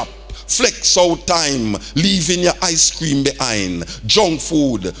friend drop. Flex out time, leaving your ice cream behind. Junk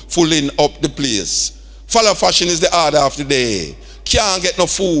food filling up the place. Follow fashion is the order of the day. Can't get no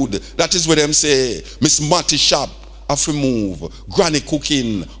food, that is what them say. Miss Matty shop. Have to move, granny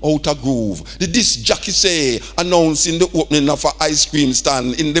cooking, out of groove. The disc jockey say, announcing the opening of an ice cream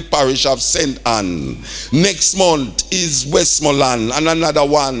stand in the parish of St. Anne. Next month is Westmoreland and another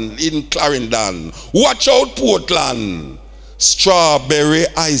one in Clarendon. Watch out Portland. Strawberry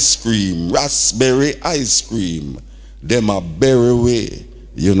ice cream, raspberry ice cream. Them a berry way,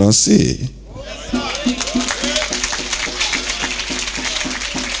 you know see.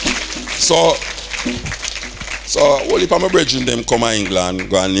 So all of my brethren them come to England,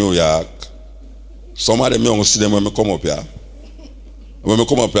 go to New York. Some of them young see them when I come up here. When I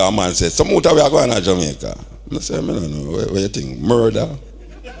come up here, a man says, some of we are going to Jamaica. I say, I don't know, what you think? Murder?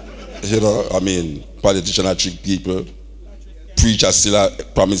 You know, I mean, politicians are trick people. Preachers still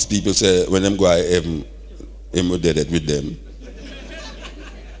promise people, say, when them go to heaven, him dead with them.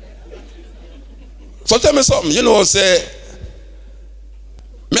 So tell me something, you know, say,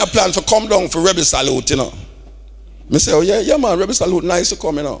 me a plan for come down for Rebel Salute, you know. Me say, oh yeah man, Rebel Salute nice to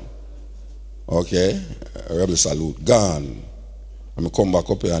come, you know. Okay, Rebel Salute gone. And I come back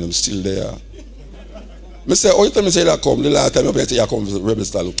up here and I'm still there. Me say, oh you tell me say that come, the last time I say you come for Rebel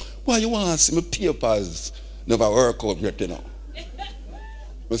Salute. Why you want to see my papers never work out yet, you know?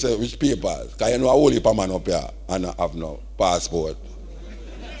 I say, which papers? Because you know I hold a man up here and I have no passport.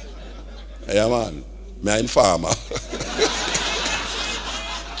 Yeah man. Me a farmer.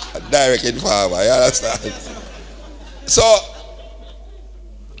 A direct farmer, you understand? So,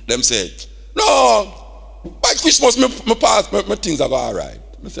 them said, no, by Christmas, my things are go alright.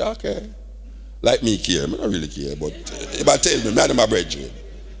 I say, okay. Like me care, I don't really care, but if I tell me, I'm my brethren.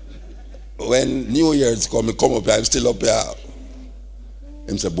 When New Year's come up here, I'm still up here.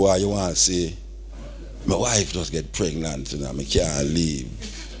 Him say, boy, you want to see, my wife just get pregnant, you know, I can't leave.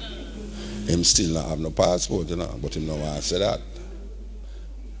 Him still not have no passport, you know, but him no want to say that.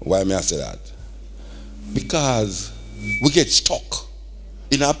 Why may I say that? Because we get stuck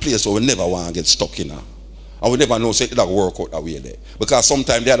in a place where we never want to get stuck in. And we never know say that work out that way there. Because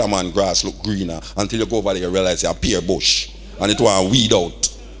sometimes the other man grass look greener until you go over there and realize it's a pear bush and it want to weed out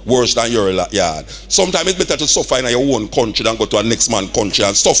worse than your yard. Sometimes it's better to suffer in your own country than go to a next man's country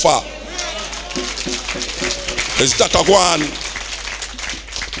and suffer. It's that a one.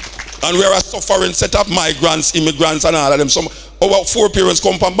 And we are a suffering set of migrants, immigrants and all of them. Some our 4 parents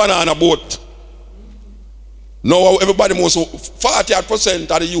come from banana boat. Now everybody most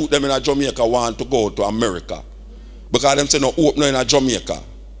 48% of the youth them in Jamaica want to go to America. Because them say no hope no in Jamaica.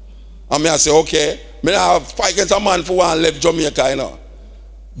 And me I say, okay, me have fight against a man for one left Jamaica, you know.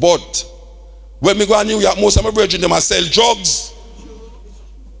 But when me go to New York, most of my brethren them sell drugs.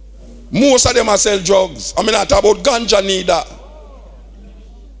 Most of them sell drugs. I mean not about ganja neither.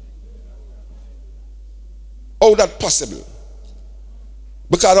 How that possible?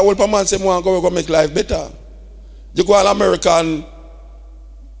 Because the old man say, "I go make life better." You go to America and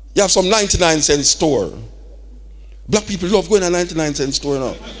you have some 99-cent store. Black people love going to a 99-cent store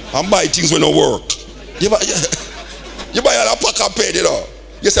now and buy things when don't work. You buy a pack of paid, you know.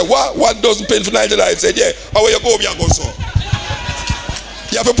 You say, what? 1 dozen pen for 99 cents? Yeah. How you go, you go so?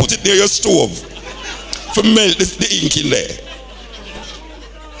 You have to put it near your stove to melt the ink in there.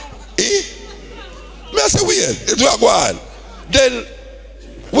 Eh? Me I say weird. It's what go on. Then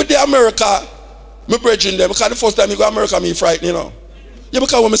with the America, my brethren there, because the first time you go to America, me frightened, you know. Yeah,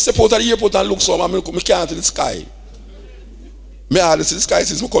 because when I step out of the airport and look so, I can't see the sky. Me hardly see the sky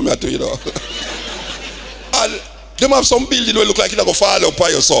since I come here to, you know. And them have some building where look like it go fall up by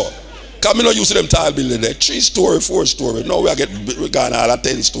your so. Because I don't use them tall building there. 3-story, 4-story. Now we gone all at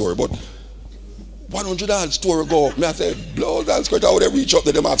 10-story, but 100 story go up. Me I say, blood and skirt how they reach up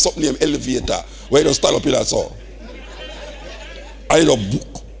there, them have something named elevator where they stand up in that so. I know book.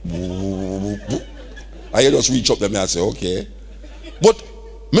 I just reach up there and I say, okay. But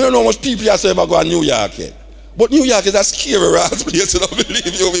I don't know how much people say ever go to New York yet. But New York is a scary ass place, I don't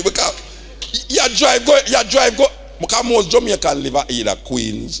believe you. Because you drive go. Because most Jamaicans live at either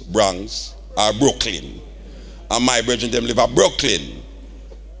Queens, Bronx, or Brooklyn. And my brethren them live at Brooklyn.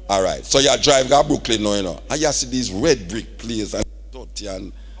 Alright, so you drive go to Brooklyn now, you know. And you see these red brick places and dirty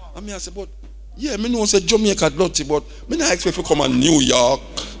and I say, but yeah, me know say Jamaica dirty, but me not expect to come to New York.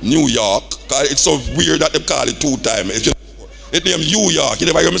 Cause it's so weird that they call it 2 times. It's named New York. You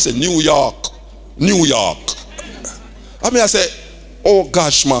never hear me say New York. I say, oh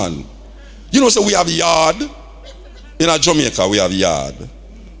gosh, man. You know, so we have yard. In Jamaica, we have yard.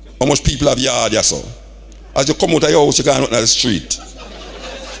 How much people have yard, yeah, so? As you come out of your house, you can't out on the street.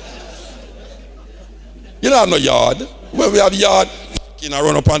 You don't have no yard. When we have yard, you know,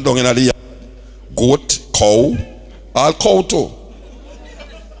 run up and down in the yard. Goat, cow, all cow too.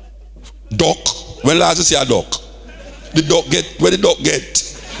 Duck. When last you see a duck? The duck get, where the duck get?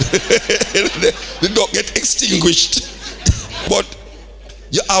 the duck get extinguished. But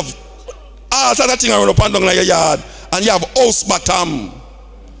you have all sort of things around up and down in your yard. And you have house bottom.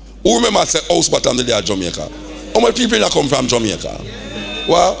 Who remember I said house bottom the day at Jamaica? How many people that come from Jamaica?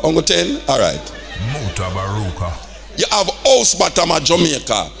 Well, Uncle 10? Alright. Mutabaruka. You have house bottom at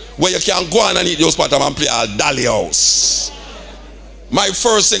Jamaica where you can go on and eat the house bottom and play a dolly house. My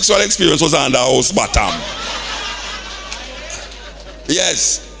first sexual experience was on the house bottom.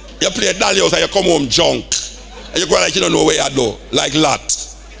 Yes. You play a dolly house and you come home drunk. And you go like you don't know where you do. Like Lot.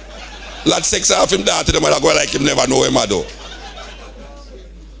 Lot sex off him down to them and I go like him never know where I do.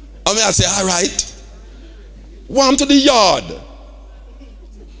 I say, alright. Warm to the yard.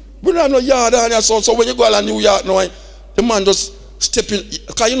 We don't have no yard on here, so when you go to New York now, the man just step in.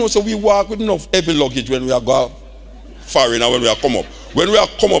 Because you know, so we walk with enough heavy luggage when we are go foreign and when we are come up. When we are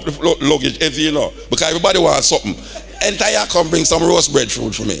come up, the luggage heavy, you know. Because everybody wants something. Entire come bring some roast bread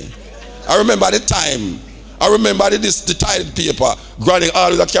food for me. I remember the time. I remember the tile paper. Granny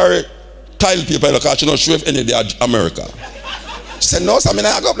always carry tile paper because she not sure if any day America. She said, no, I mean,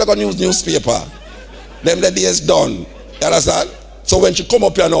 I got like a newspaper. Them the days done. You understand? So when she come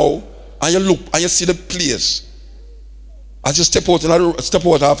up here now, and you look, and you see the place, As you step out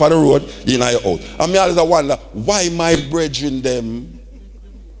off of the road, you know you're out. And me always wonder why my brethren them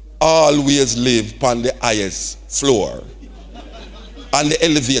always live on the highest floor and the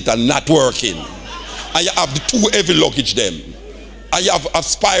elevator not working. And you have the too heavy luggage them. And you have a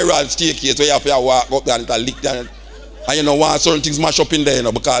spiral staircase where you have to walk up there and it'll leak down. And you know why certain things mash up in there, you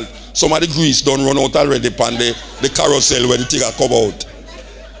know, because some of the grease don't run out already upon the carousel where the thing will come out.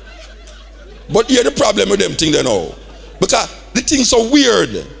 But here's the problem with them thing they know. Because the thing's so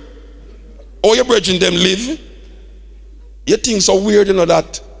weird. All your brethren them live. Your thing's so weird, you know,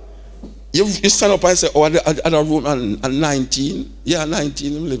 that you stand up and say, oh, other room and 19. Yeah,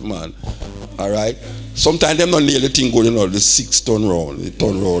 19 them live, man. Alright. Sometimes them don't nail the thing good, you know, the 6 ton round. The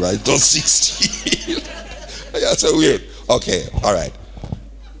ton round, right? It does 16. Yeah, so weird. Okay, alright.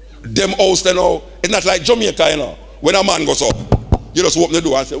 Them house they know, it's not like Jamaica, you know. When a man goes up, you just open the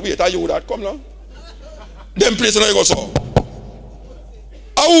door and say, wait, are you that? Come now. Them place you know you go so.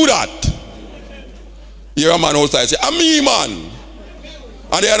 How that? You're a man outside say, I'm me man.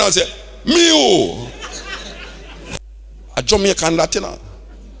 And the other say, me who? A Jamaican that, you know.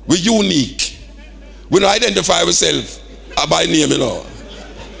 We're unique. We don't identify ourselves by name, you know.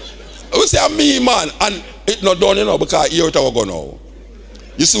 We say, I'm me man. And it's not done, you know, because here it will go now.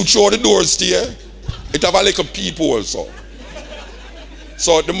 You see, through the doors there, it have a little peephole also.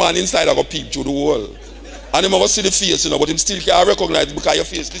 So the man inside have a peep through the wall. And him ever see the face, you know, but him still can't recognize it because your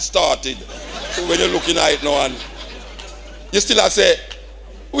face distorted. So when you're looking at it now and you still have to say,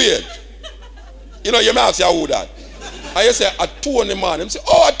 wait. You know, you may ask you who that. And you say, I told the man. Him say,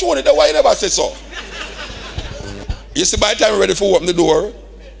 oh, I told it, why you never say so? You see, by the time you're ready for open the door,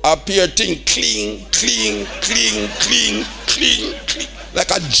 I appear thing clean, clean, clean, clean, clean, clean.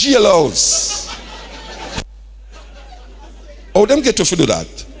 Like a jailhouse. How them get to do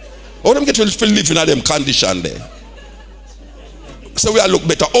that? How them get to live in them condition there? So we are look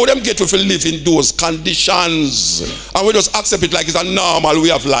better. How them get to live in those conditions? And we just accept it like it's a normal way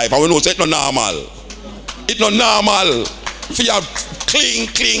of life. And we know it's not normal. It's not normal. If you have clean,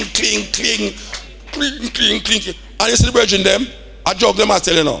 clean, clean, clean, clean, clean, clean. And you see the brethren them, I jog them and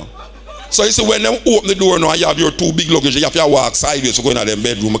tell you now. So you see when them open the door now, you have your 2 big luggage, you have to walk sideways to go in them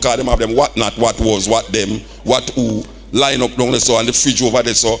bedroom because them have them what not, what was, what them, what who. Line up down there so and the fridge over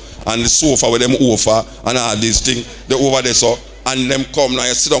there so and the sofa with them over and all these things they over there so and them come now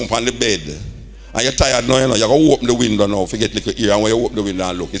you sit down on the bed and you're tired now, you know, you go open the window now, forget little ear, and when you open the window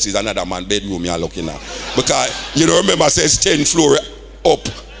and look, it is another man's bedroom you're looking at. Because you don't remember it says 10 floor up.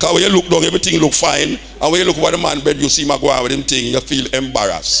 Because when you look down everything look fine and when you look over the man's bed you see him go out with them thing, you feel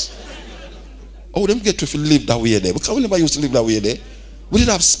embarrassed. Oh, them get to live that way there. Because we never used to live that way there. We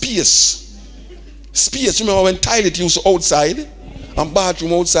didn't have space. Space, remember when toilet used to outside and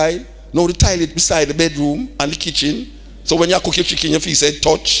bathroom outside? Now the toilet beside the bedroom and the kitchen. So when you cook your chicken, your feet say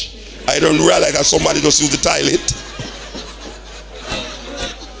touch. I don't realize that somebody just used the toilet.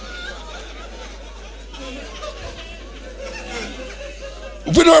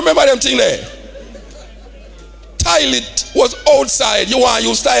 We don't remember them thing there. Toilet was outside. You want to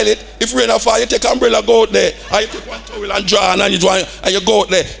use toilet? If rain or fall, you take umbrella, go out there. And you take one towel and draw and you go out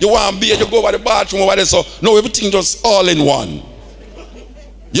there. You want to bathe, you go over the bathroom over there. So no, everything just all in one.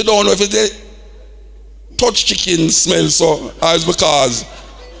 You don't know if it's the touch chicken smell so, or it's because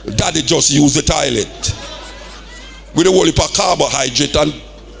daddy just used the toilet. With the whole heap of carbohydrate and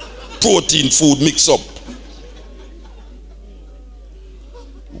protein food mix up.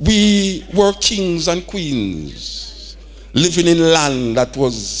 We were kings and queens living in land that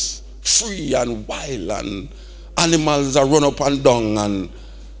was free and wild and animals are run up and down and,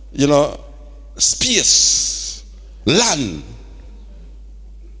 you know, space, land.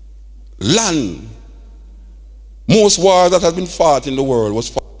 Most wars that have been fought in the world was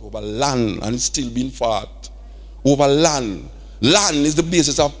fought over land and it's still being fought over land. Land is the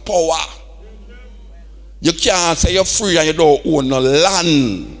basis of power. You can't say you're free and you don't own no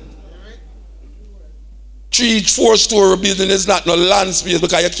land. 3-4 story building is not no land space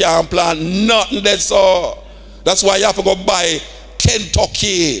because you can't plant nothing there, so that's why you have to go buy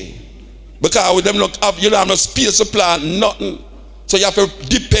Kentucky. Because with them you don't have no space to plant nothing. So you have to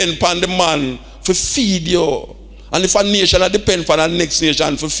depend upon the man to feed you. And if a nation depends on the next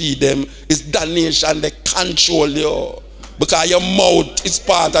nation to feed them, it's that nation they control you. Because your mouth is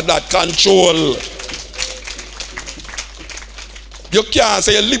part of that control. You can't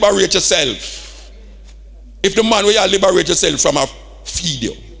say you liberate yourself if the man where you liberate yourself from a feed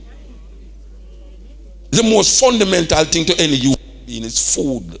you. The most fundamental thing to any human being is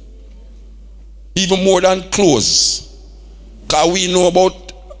food. Even more than clothes. Because we know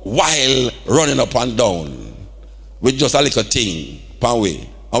about wild running up and down. with just a little thing, pan way.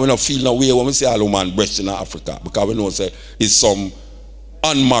 And we don't feel no way when we say all woman breast in Africa, because we know say it's some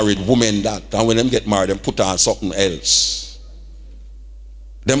unmarried woman that, and when them get married, them put on something else.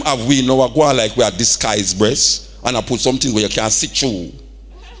 Them have we know go like we are disguised breasts, and I put something where you can't see through,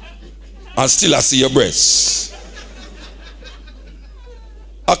 and still I see your breasts.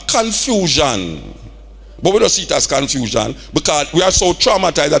 A confusion. But we don't see it as confusion because we are so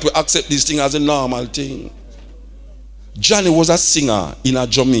traumatized that we accept this thing as a normal thing. Johnny was a singer in a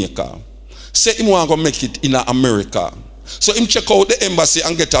Jamaica. Say him want to make it in America. So him check out the embassy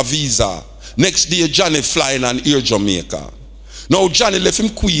and get a visa. Next day Johnny flying and here Jamaica. Now Johnny left him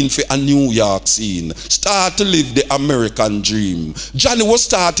queen for a New York scene. Start to live the American dream. Johnny was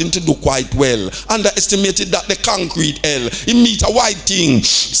starting to do quite well. Underestimated that the concrete hell. He meet a white thing,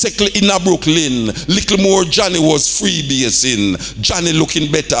 settle in a Brooklyn. Little more Johnny was freebasing. Johnny looking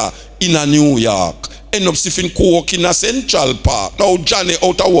better in a New York. End up sipping coke in a Central Park. Now Johnny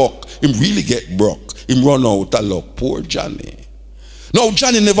out of work. Him really get broke. Him run out of luck. Poor Johnny. Now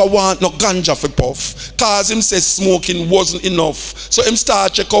Johnny never want no ganja for puff, cause him says smoking wasn't enough. So him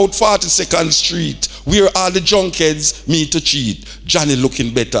start check out 42nd Street, where all the junkheads meet to cheat. Johnny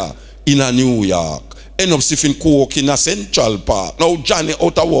looking better in a New York. End up sipping coke in a Central Park. Now Johnny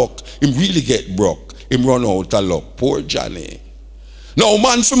out of work, him really get broke. Him run out of luck. Poor Johnny. Now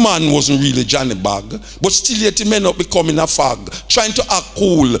man for man wasn't really Johnny bag, but still yet he may not becoming a fag. Trying to act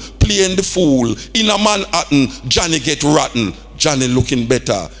cool, playing the fool. In a Manhattan, Johnny get rotten. Johnny looking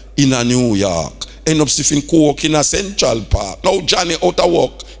better in a New York. End up sniffing coke in a Central Park. Now Johnny out of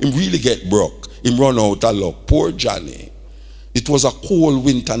work, him really get broke. Him run out of luck. Poor Johnny. It was a cold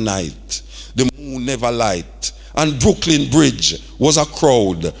winter night. The moon never light. And Brooklyn Bridge was a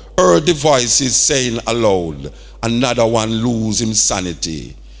crowd. Heard the voices saying aloud, another one lose him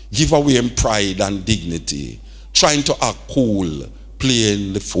sanity. Give away him pride and dignity. Trying to act cool,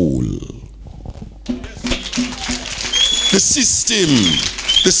 playing the fool. The system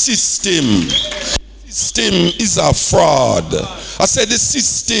is a fraud. I said the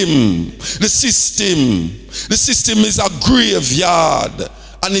system is a graveyard.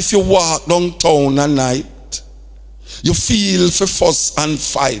 And if you walk downtown at night, you feel for fuss and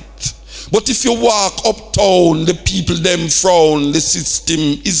fight. But if you walk uptown, the people them frown. The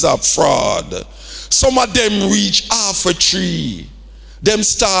system is a fraud. Some of them reach half a tree. Them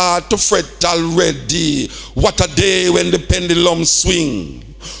start to fret already. What a day when the pendulum swing.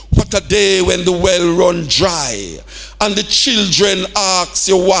 What a day when the well run dry. And the children ask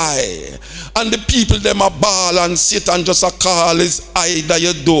you why. And the people them a ball and sit and just a call is either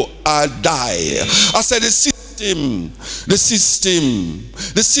you do or die. I said the system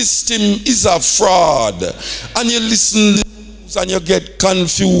is a fraud. And you listen to the news and you get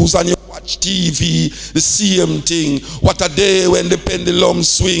confused and you watch TV, the same thing. What a day when the pendulum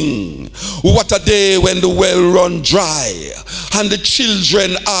swing. What a day when the well run dry. And the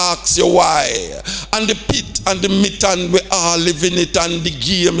children ask you why. And the pit and the mitten, we all live in it, and the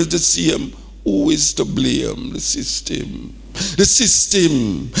game is the same. Who is to blame? The system. The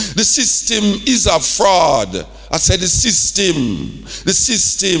system is a fraud. I said the system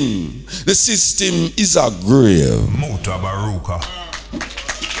is a grave. Mutabaruka.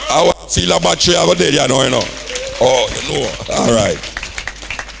 I feel a battery over there, you know. Oh, you know. All right.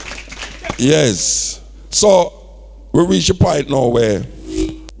 Yes. So we reach a point now where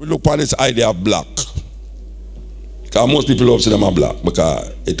we look at this idea of black. Because most people love to say them are black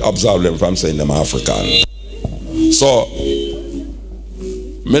because it absolves them from saying them are African. So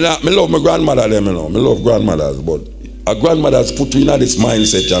me love my grandmother them, you know. Me love grandmothers, but a grandmother's put you in this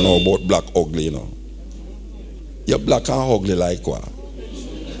mindset, you know, about black ugly, you know. You're black and ugly like what?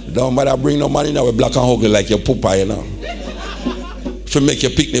 Don't matter bring no money now, we're black and ugly like your poopa, you know. If you make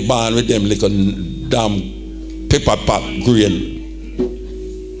your picnic barn with them like a damn pepper pot grain.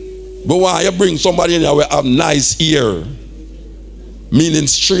 But why you bring somebody in here with have nice ear, meaning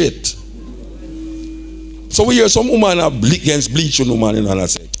straight. So we hear some woman against bleaching woman, you know, and I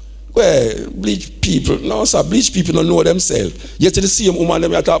say, well, bleach people, no sir, bleach people don't know themselves. Yet the same woman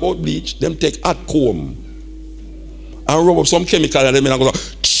them talk about bleach, them take hot comb and rub up some chemical and them and go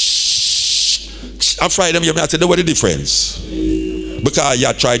and fry them. You may say, what the difference? Because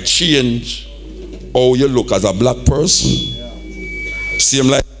you try to change how you look as a black person. Same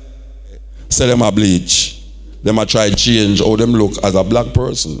like say them a bleach, them a try to change how them look as a black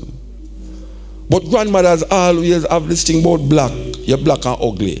person. But grandmothers always have this thing about black. You're black and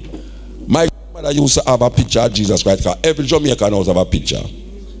ugly. My grandmother used to have a picture of Jesus Christ. Every Jamaican knows have a picture.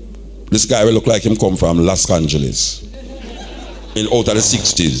 This guy will look like him come from Los Angeles. Out of the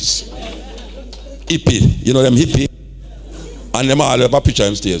 60s. hippie. You know them hippie? And them all have a picture of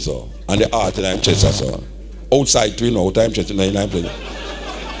them stay so. And the art in them chest so. Outside too, you know, time chest in them place.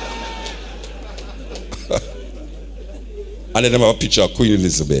 And then them have a picture of Queen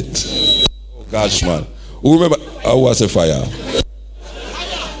Elizabeth. Oh gosh, man. Who remember how was a fire?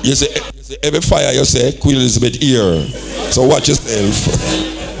 You say every fire you say Queen Elizabeth here. So watch yourself.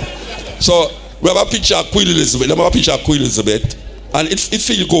 So we have a picture of Queen Elizabeth. We have a picture of Queen Elizabeth. And it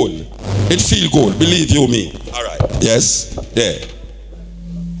feel good. It feel good. Believe you me. Alright. Yes. There.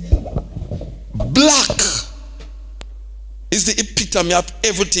 Black is the epitome of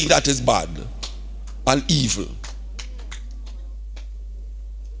everything that is bad and evil.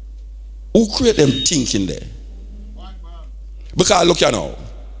 Who create them thinking there? Because look here now.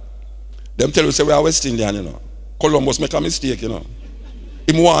 Them tell you say we are West Indian, you know. Columbus make a mistake, you know.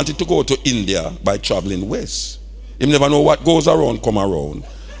 He wanted to go to India by traveling west. He never know what goes around come around.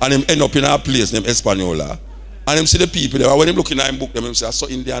 And him end up in a place named Espanola. And him see the people there. When him looking at him book them, him say, I saw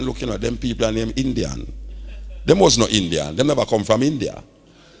Indian looking at them people are named Indian. Them was not Indian. Them never come from India.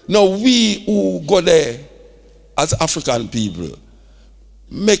 Now we who go there as African people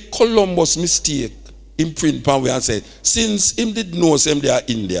make Columbus mistake in print pan and say, since him did know him they are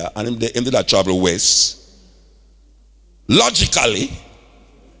India and him did travel west, logically,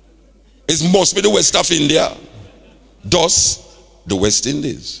 it must be the west of India. Thus, the West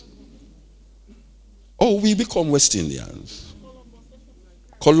Indies. Oh, we become West Indians.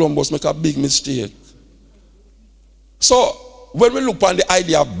 Columbus make a big mistake. So, when we look on the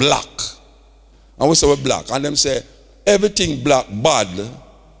idea of black, and we say we're black, and them say, everything black bad,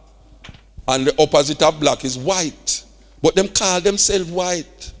 and the opposite of black is white. But them call themselves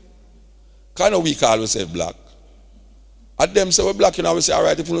white. Kind of we call ourselves black. And them say we're black, you know, we say, all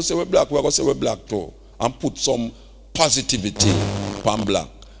right, if you don't say we're black, we're going to say we're black too. And put some positivity on black.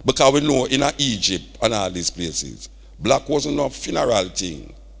 Because we know in Egypt and all these places, black wasn't no funeral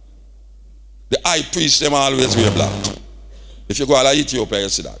thing. The high priest them always wear black. If you go to Ethiopia, you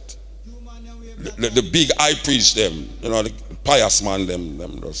see that. The big high priest them, you know, the pious man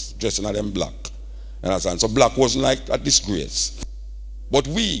them just dressing in them black. You understand? So black wasn't like a disgrace. But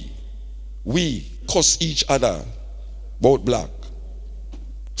we cuss each other about black.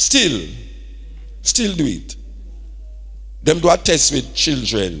 Still do it. Them do a test with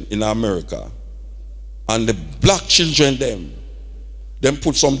children in America. And the black children them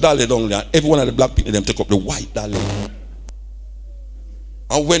put some dolly down there. Every one of the black people them take up the white dolly.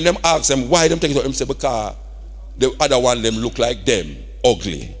 And when them ask them why them take it up, them say because the other one them look like them,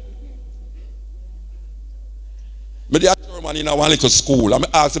 ugly. Me dey a German in a one little school and me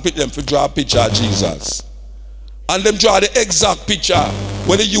ask the people them to draw a picture of Jesus. And them draw the exact picture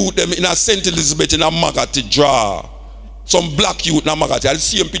when the youth them in a St. Elizabeth in a maggot to draw. Some black youth in a maggot. And the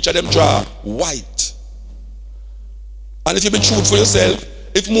same picture them draw white. And if you be truthful yourself,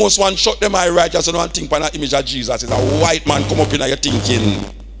 if most one shot them eye right, just don't think upon an image of Jesus, it's a white man come up in your thinking.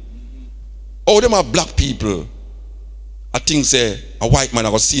 Oh, them are black people. I think say a white man are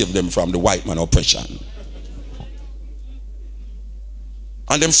going to save them from the white man oppression.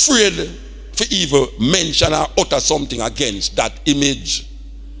 And them afraid for evil mention or utter something against that image.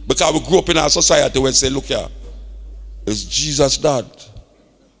 Because we grew up in our society where we say, look here, is Jesus dad?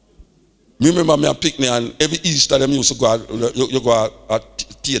 Me remember me a picnic and every Easter them used to go at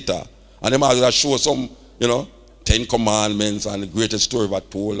theater and them always show some, you know, 10 Commandments and the greatest story of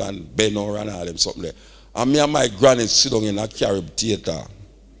told and Ben Hur and all them something there. And me and my granny sit down in a Karibu Theater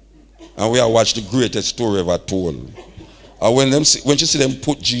and we are watch the greatest story ever told. And when she see them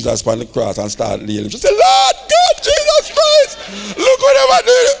put Jesus on the cross and start kneeling, she say, Lord God, Jesus Christ, look what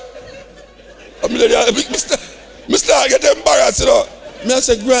they do. I mean, Mr. I get embarrassed, you know. Me I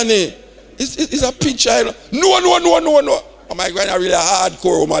say, Granny, it's a picture, you know. No. And my granny really a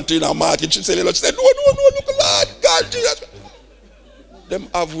hardcore woman to in a market. She said, no, look, Lord God, Jesus. Them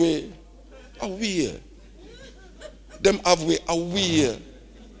have way aware. Them have way aware.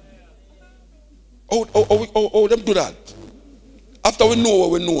 Oh, them do that. After we know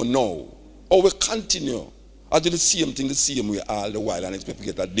what we know now, or we continue, I do the same thing the same way all the while and expect to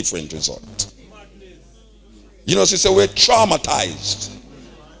get a different result. You know, she said we're traumatized.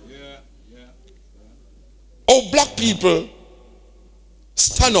 Oh, black people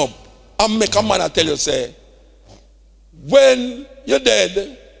stand up and make a man tell you, say, when you're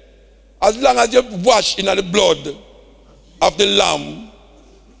dead, as long as you wash in the blood of the lamb,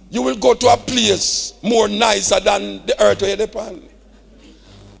 you will go to a place more nicer than the earth where you're upon.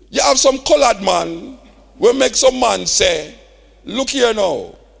 You have some colored man will make some man say, look here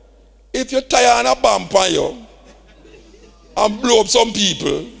now, if you tie on a bomb on you and blow up some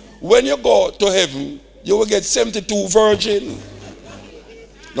people, when you go to heaven, you will get 72 virgin.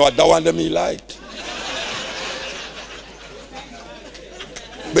 No, that one that me like.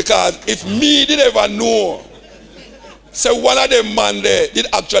 Because if me did ever know, say one of them man there did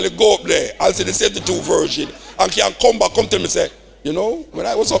actually go up there, I'll say the 72 virgin, and can come back, come tell me, say, you know, when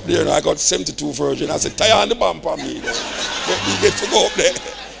I was up there and I got 72 virgin, I said, tie on the bump on me. Let me get to go up there.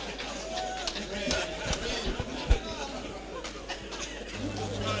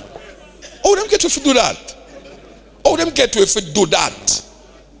 Oh, them get to do that. Oh, them get to do that.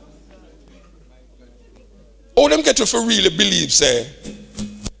 Oh, them get to really believe, say,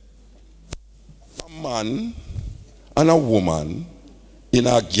 a man and a woman in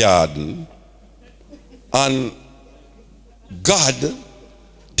a garden, and God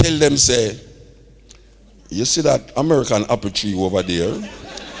tell them, say, you see that American apple tree over there?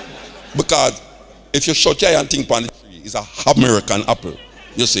 Because if you shut your eye and think on the tree, it's a American apple.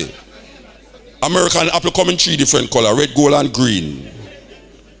 You see? American apple come in 3 different colors, red, gold, and green.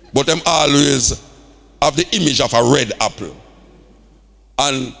 But them always have the image of a red apple.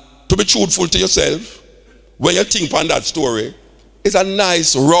 And to be truthful to yourself, when you think on that story, it's a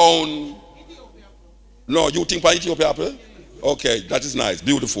nice round. No, you think on Ethiopia apple? Okay, that is nice,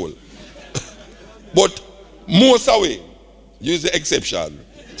 beautiful. But most of it, use the exception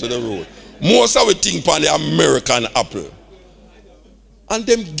to the rule. Most of it think on the American apple. And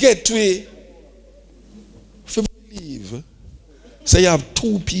them get to it, if you believe, say you have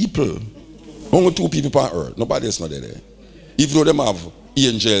 2 people, only 2 people on earth, nobody else not there. Even though them have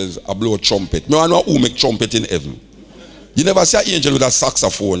angels a blow a trumpet. Me I know who make trumpet in heaven. You never see an angel with a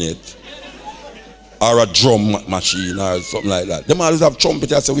saxophone yet. Or a drum machine or something like that. Them always have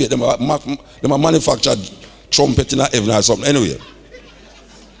trumpet. I say, wait, them a manufactured trumpet in heaven or something. Anyway.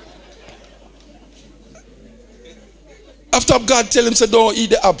 After God tell him, say, don't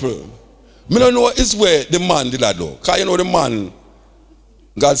eat the apple. Me don't know it's where the man did that though. Because you know the man,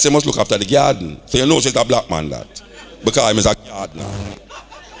 God say must look after the garden. So you know it's a black man that. Because he's a gardener.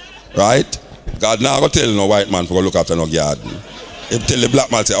 Right? God now go tell no white man to go look after no garden. He tell the black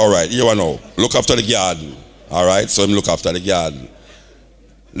man, say, all right, you know, look after the garden. All right, so him look after the garden.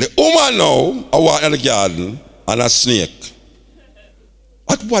 The woman now, I walk in the garden and a snake.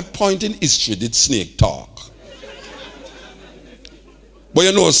 At what point in history did snake talk? But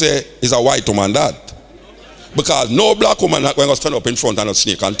you know, say, it's a white woman that. Because no black woman not going to stand up in front of a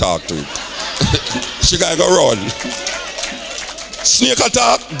snake and talk to it. She got to go run. Snake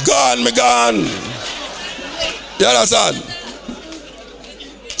attack, gone, me gone. You understand?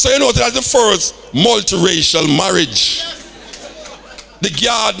 So you know that's the first multiracial marriage. The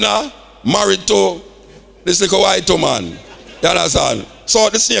gardener married to this little white woman. You understand? So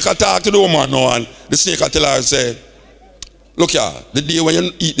the snake attack to the woman now, and the snake tell her, say, look here, the day when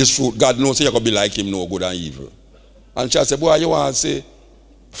you eat this fruit, God knows you're going to be like him, no good and evil. And she said, boy, you want to say,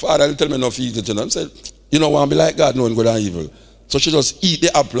 Father, you tell me not to eat it. And I said, you don't want to be like God, knowing good and evil. So she just eat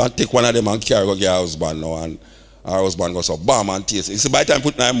the apple and take one of them and carry go get her husband now. And her husband goes so bam and taste it. You see, by the time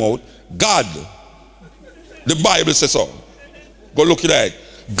put in her mouth, God, the Bible says so. Go look at it.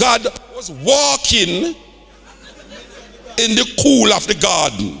 God was walking in the cool of the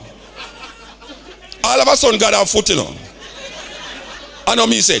garden. All of a sudden, God have foot in on. I know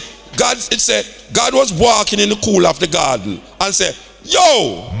me said, God was walking in the cool of the garden and said,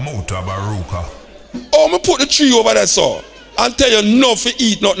 yo, Mutabaruka. oh, me put the tree over there, so, and tell you not to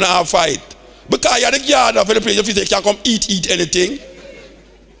eat, not now fight. Because you're the gardener for the place, if you can't come eat anything.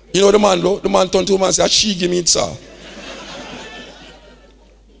 You know the man though? The man turned to him and said, she give me it, sir.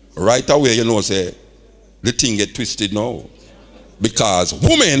 Right away, you know, say, the thing get twisted now. Because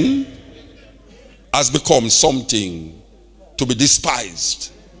woman has become something to be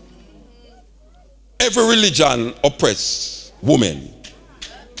despised. Every religion oppress women.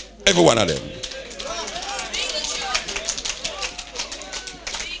 Every one of them.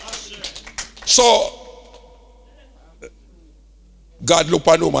 So God looked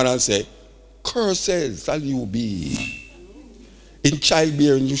at the woman and said, curses shall you be. In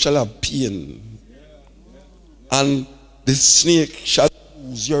childbearing you shall have pain. And the snake shall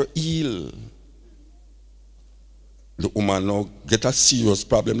lose your heel. The woman now get a serious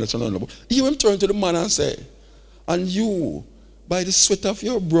problem. He went turn to the man and say, and you, by the sweat of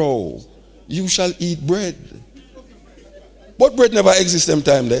your brow, you shall eat bread. But bread never exists them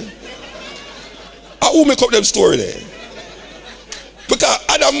time there. Who make up them story there? Because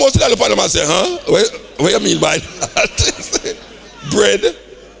Adam most of the people and say, huh? What you mean by that? Bread?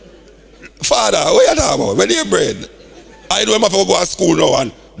 Father, what you talking about? Where do you bread? I don't have to go to school now,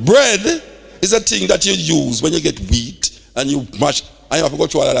 and bread is a thing that you use when you get wheat and you mash. And you have to go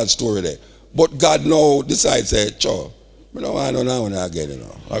through all of that story there. But God now decides, say, sure, I don't want to know again, you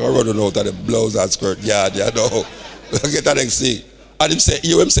know. I got to run out of the blouse and skirt yard, you know. Get that next thing. And him say,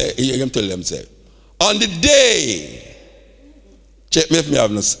 him tell them, say, on the day, check me if me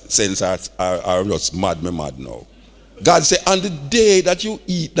have no sense or I'm just mad now. God said, on the day that you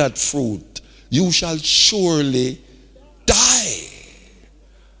eat that fruit, you shall surely die.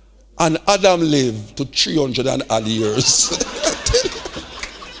 And Adam lived to 300 and odd years.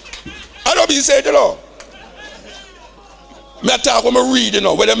 I don't be saying, you know. Me talk when I read, you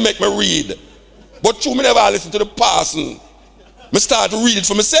know, when they make me read. But true, me never listen to the person. Me start to read it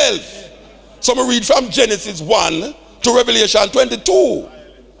for myself. So I read from Genesis 1 to Revelation 22.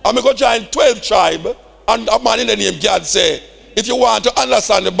 And I go join 12 tribe. And a man in the name God say, if you want to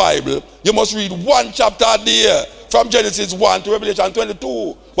understand the Bible, you must read one chapter a day. From Genesis 1 to Revelation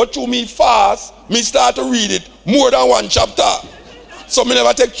 22. But through me fast, me start to read it more than one chapter. So me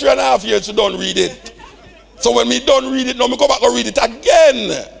never take 3.5 years to done read it. So when me done read it, now me go back and read it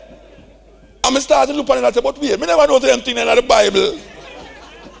again. And me start to look at it and I say, but wait, me never know the same thing in the Bible.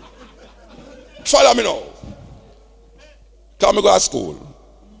 Follow me now. Come me go to school.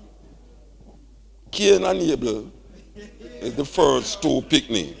 Cain and Abel is the first two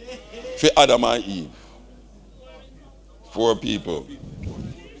picnic for Adam and Eve. 4 people.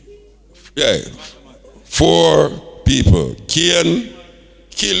 Yeah. 4 people. Cain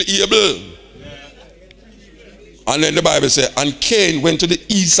killed Abel. And then the Bible says, and Cain went to the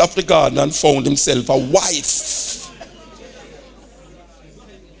east of the garden and found himself a wife.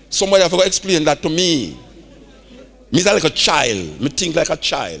 Somebody have to explain that to me. Me like a child. Me think like a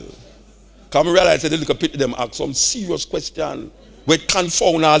child. Because I realize that the little pity them ask some serious question where it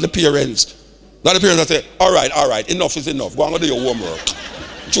confound all the parents. Now the parents say, all right, enough is enough. Go and do your homework.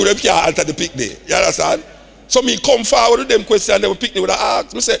 Through them can't answer the picnic. You understand? So me come forward with them questions and they will pick me with an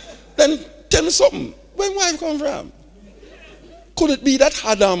ask. Me say, then tell me something. Where wife come from? Could it be that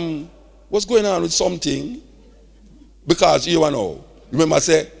Adam was going on with something? Because you know, remember I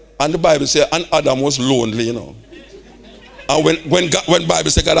say, and the Bible say, and Adam was lonely, you know. And when Bible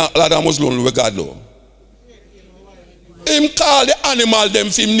say Adam was lonely with God though. Him call the animal them,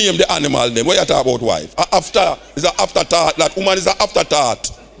 him name the animal them. What you talk about wife? Is an afterthought. That woman is an afterthought.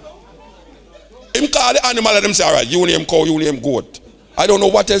 Him call the animal and them say, all right, you name cow, you name goat. I don't know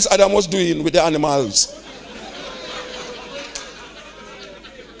what else Adam was doing with the animals.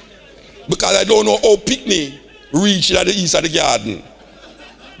 Because I don't know how picnic reached at the east of the garden.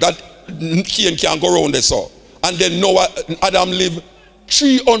 That Cain can't go around there so. And then Noah, Adam lived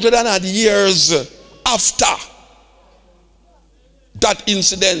 300 and odd years after that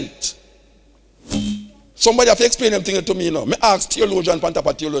incident. Somebody have to explain them things to me now. Me ask theologian,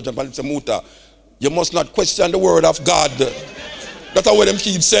 pantapa theologian, pantapa muta. You must not question the word of God. That's what them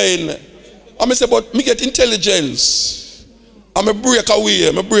keep saying. I say, but me get intelligence. I break away.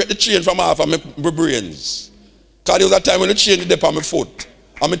 I break the chain from half of my brains. Because there was a time when the chain is up on my foot.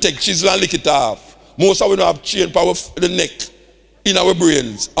 I take chisel and lick it off. Most of we don't have chain power for the neck in our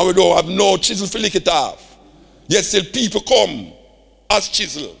brains. And we don't have no chisel to lick it off. Yet still people come as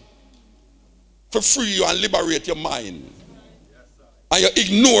chisel for free you and liberate your mind. And you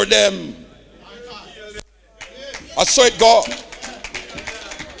ignore them. I saw it go.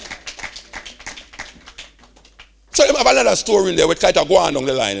 So I have another story in there with kind of go on down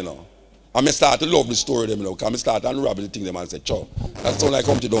the line, you know. And I start to love the story them, you know, because I start to unravel the thing them and say, chow, that's all I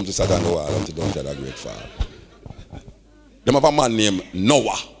come to dump to Satan Noah, come to dump to that great fire. Them have a man named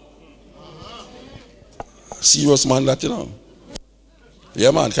Noah. Serious man that, you know.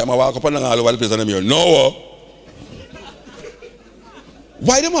 Yeah man, come and walk up and all over the place and them here, Noah.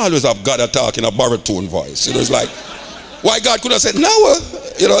 Why them always have God attack in a baritone voice? You know, it's like, why God could have said Noah?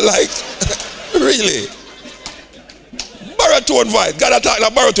 You know, like, really? Baritone voice. God attack in a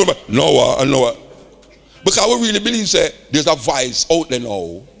baritone voice. Noah. Because we really believe say, there's a voice out there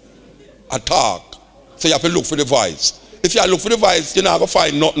now. Attack. So you have to look for the voice. If you look for the voice, you're not going to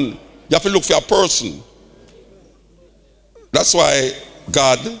find nothing. You have to look for a person. That's why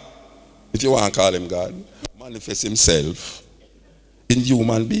God, if you want to call him God, manifests himself in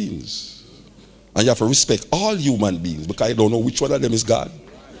human beings. And you have to respect all human beings because you don't know which one of them is God.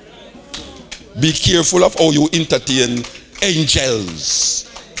 Be careful of how you entertain angels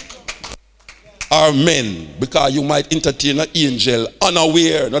or men, because you might entertain an angel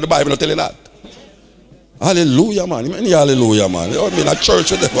unaware. Now the Bible not telling that. Hallelujah, man. You mean hallelujah, man. You mean a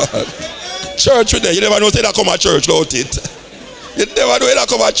church with them. Church with them. You never know say that come a church without it. You never know that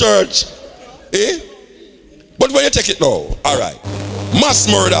come a church. Eh? But when you take it now, all right.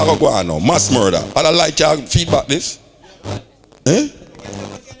 Mass murder go on now. Mass murder. I don't like your feedback this. Eh?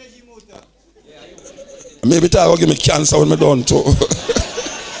 Maybe that will give me cancer when I'm done too.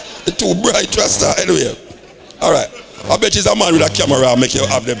 It's too bright to start anyway. Alright. I bet he's a man with a camera make you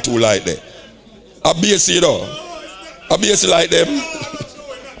have them too light there. A Baysee though. A Baysee like them.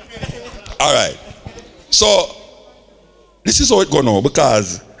 Alright. So this is how it go now,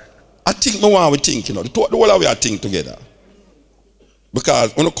 because I think no one will think, you know, the whole of we are think together.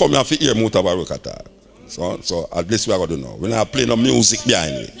 Because when you come here for hear Mutabaruka talk. So at least we are going to know. We're not playing no music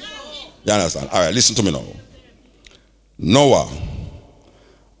behind me. You understand? Alright, listen to me now. Noah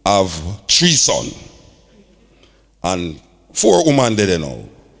have 3 sons and 4 women dead now.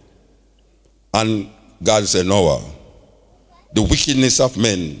 And God said, Noah, the wickedness of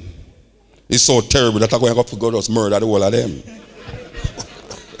men is so terrible that I'm going to go to murder the whole of them.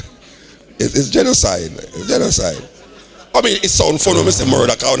 It's genocide. It's genocide. I mean, it sounds funny when I say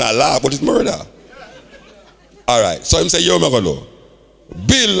murder, because I don't laugh, but it's murder. Alright, so I'm saying, yo, I'm going to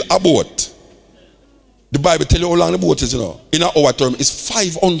build a boat. The Bible tell you how long the boat is, you know. In our term, it's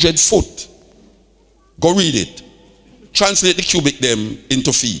 500 foot. Go read it. Translate the cubic them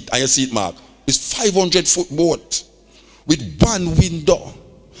into feet, and you see it mark. It's 500 foot boat with 1 window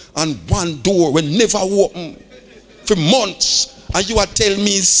and 1 door when never open for months. And you are telling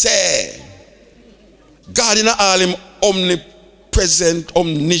me, say, God in all him omnipresent,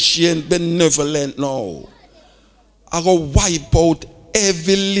 omniscient, benevolent now. I go wipe out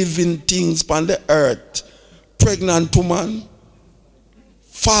every living things on the earth. Pregnant woman,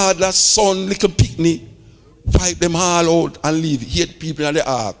 father, son, little picnic, wipe them all out and leave 8 people in the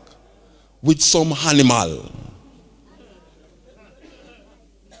ark with some animal.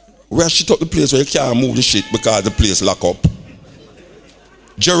 Where shit up the place where you can't move the shit because the place lock up.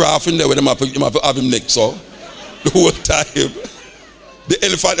 Giraffe in there where them have him next so the whole time. The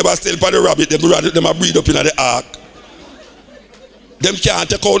elephant them are still by the rabbit, them are breed up in the ark. Them can't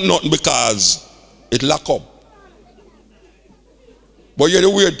take out nothing because it lock up. But you're the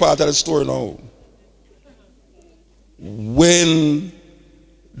weird part of the story now. When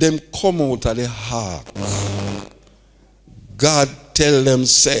them come out of the ark, God tell them,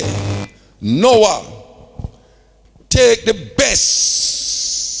 say, Noah, take the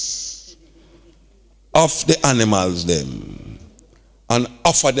best of the animals them and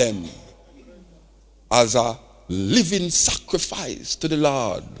offer them as a living sacrifice to the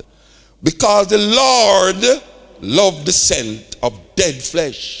Lord, because the Lord loved the scent of dead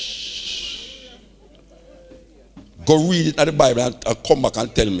flesh. Go read it in the Bible and come back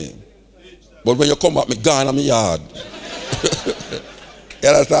and tell me. But when you come back, me gone in my yard. You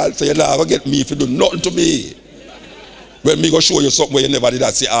understand? So you're not going to get me if you do nothing to me. When me go show you something where you never did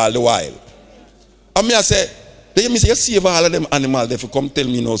that see all the while. And me I say, then you say you save all of them animals, if you come tell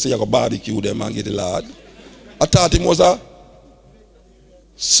me now, say you go barbecue them and get the Lord. I thought it was a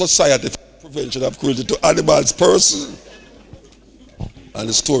society for prevention of cruelty to animals person. And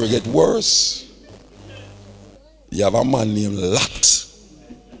the story get worse. You have a man named Lot.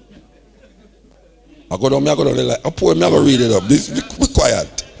 I go down, like, I pour me, I go read it up. Be quiet.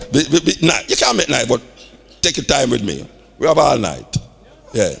 Nah, you can't make night, but take your time with me. We have all night.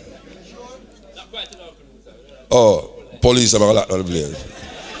 Yeah. Oh, police have a lot of place.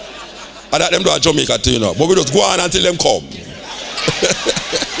 I thought them do a Jamaica too, you know. But we just go on until them come.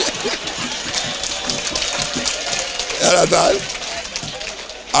 You understand?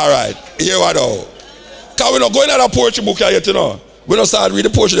 Alright, here we go. Because we're not going to the poetry book yet, you know. We don't start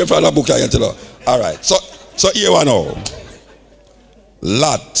reading the poetry from the book yet, you know. Alright, so here we go.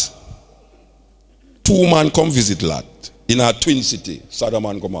 Lot. 2 men come visit Lot in our twin city, Sodom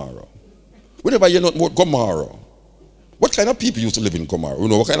and Gomorrah. Whenever you know about Gomorrah, what kind of people used to live in Gomorrah? We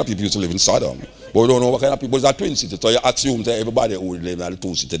know what kind of people used to live in Sodom, but we don't know what kind of people is a twin city. So you assume that everybody who live in the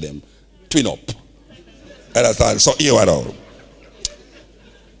 2 cities them twin up. Understand? So here we go.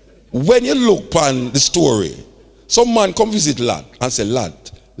 When you look on the story, some man come visit Lot and say,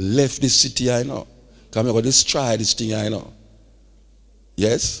 Lot, left this city I know. Come here, go destroy this thing I know.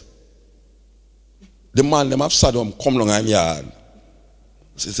 Yes? The man them have Sodom come along in yard.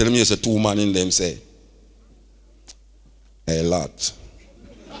 So them say 2 men in them say, hey Lot,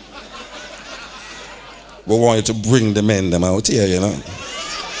 we want you to bring the men them out here, you know.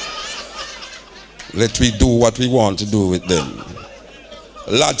 Let we do what we want to do with them.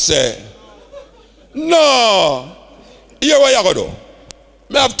 Lot say, no, here what you go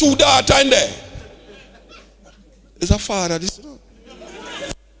do? Me have 2 daughters in there. It's a father, this, you know.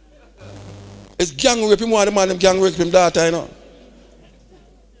 It's gang rape him, one of the man them gang rape him daughter, you know.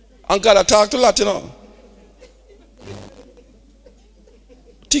 And God talk to Lot, you know.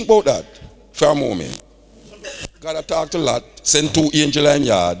 Think about that for a moment. God talk to Lot, send 2 angels in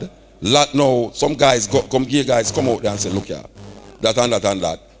yard Lot now, some guys, come gay guys come out there and say, look here, that and that and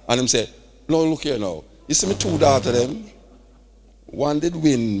that. And them say, no, look here now. You see me two daughters them? One did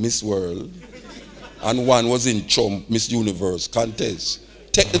win Miss World, and one was in Trump Miss Universe contest.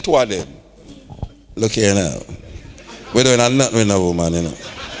 Take the two of them. Look here now. We're doing nothing with a woman, you know.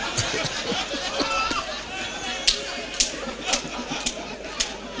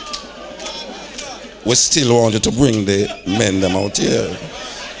 We still want you to bring the men them out here.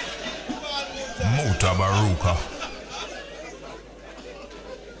 Mutabaruka.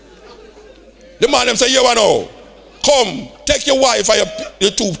 The man them say, you know, come, take your wife and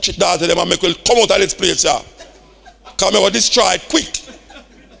your two daughters them and make will come out of this place, yeah. Come here, destroy it quick.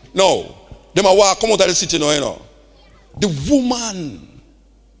 No. Them a walk come out of the city now, you know. The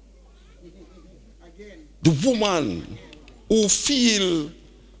woman who feel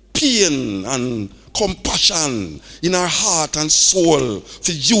pain and compassion in her heart and soul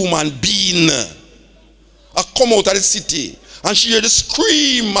for human being, I come out of the city and she hear the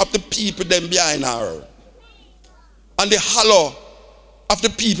scream of the people them behind her and the holler of the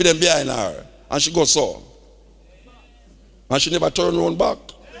people them behind her, and she goes so, and she never turn around back.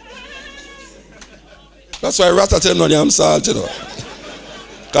 That's why Rasta tell them no damn salt, you know.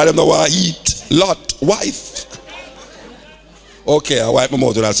 Because them no want to eat lot wife. Okay, I wipe my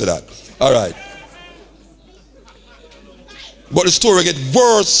mouth when I say that. All right. But the story gets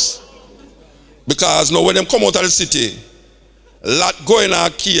worse, because now when them come out of the city, lot go in our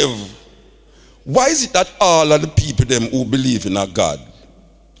cave. Why is it that all of the people them who believe in a God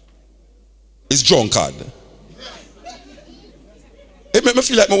is drunkard? It make me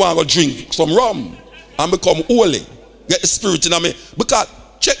feel like I want to go drink some rum and become holy, get the spirit in me. Because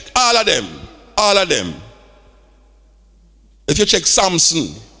check all of them. If you check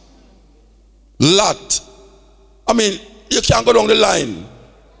Samson, Lot, I mean, you can't go down the line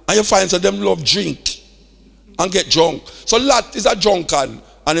and you find some them love drink and get drunk. So Lot is a drunkard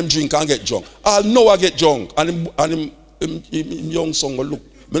and him drink and get drunk. I'll know I get drunk and him young son will look.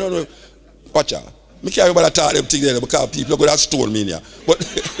 I don't know, watch out. I can't remember that time them thing there because people go that stone me in here. But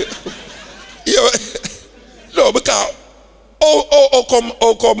no, because how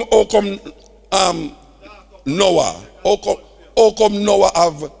come Noah? How come Noah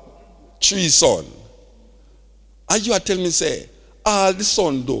have 3 sons? And you are telling me say all the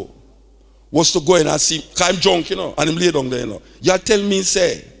son though was to go in and see, because I'm drunk, you know, and I'm lay down there, you know. You are telling me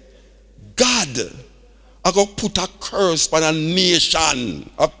say God I go put a curse on a nation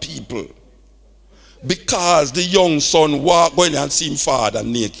of people because the young son walk going and see him father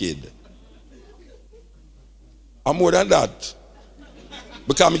naked. I'm more than that.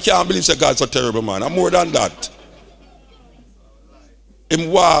 Because I can't believe that God's a terrible man. I'm more than that.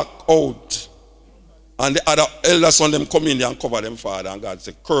 Him walk out and the other elder son them come in there and cover them father, and God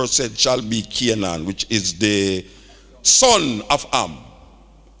said, cursed shall be Canaan, which is the son of Ham.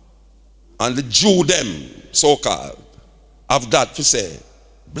 And the Jew them, so-called, have that to say,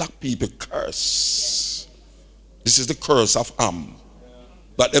 black people curse. This is the curse of Ham.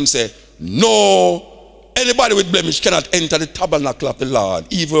 But them say, no, anybody with blemish cannot enter the tabernacle of the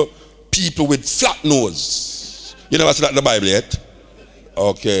Lord, even people with flat nose. You never see that in the Bible yet?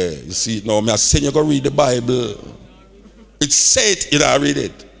 Okay, you see it now. I say you go read the Bible. It said, you know, read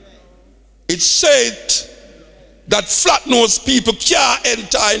it. It said that flat-nosed people can't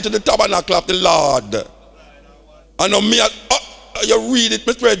enter into the tabernacle of the Lord. And now you read it,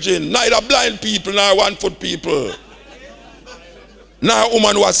 Mr. Regine. Neither blind people, nor one-foot people. Now a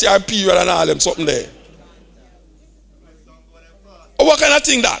woman who has her period and all them something there. Oh, what kind of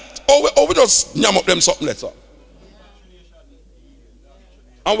thing that? Oh, we just yam up them something there, so.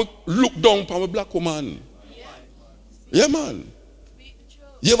 And we look down upon a black woman. Yeah, man.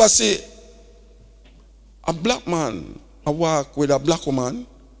 You ever see a black man I walk with a black woman?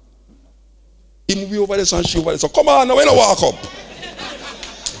 He move over there and she over there. So come on, now we don't walk up.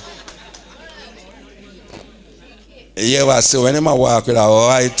 You ever see when I walk with a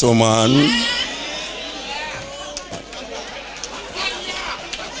white woman?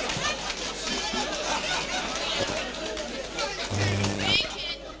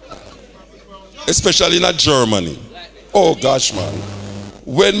 Especially in Germany. Oh gosh, man.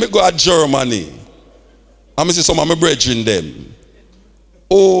 When me go to Germany, I see some of my brethren them.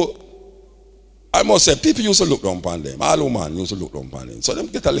 Oh, I must say, people used to look down upon them. All women used to look down upon them. So them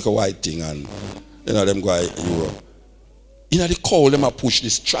get a little white thing and, you know, them go to Europe. You know, the cow, them a push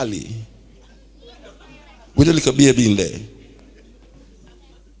this trolley with a little baby in there.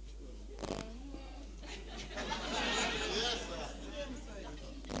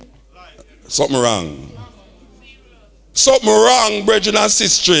 Something wrong. something wrong, brethren and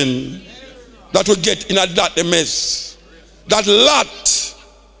sisters, that will get in that the mess. That Lot,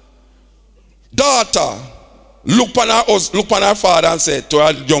 daughter, look upon her father and said to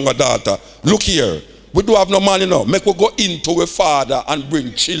her younger daughter, look here, we do have no money now. Make we go into a father and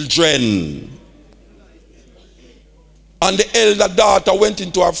bring children. And the elder daughter went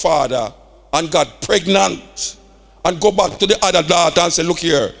into her father and got pregnant. And go back to the other daughter and say, look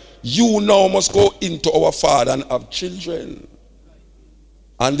here, you now must go into our father and have children.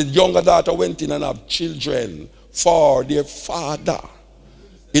 And the younger daughter went in and have children for their father.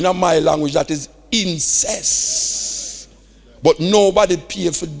 In my language, that is incest. But nobody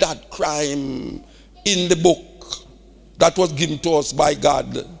paid for that crime in the book that was given to us by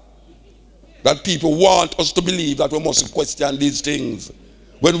God. That people want us to believe that we must question these things.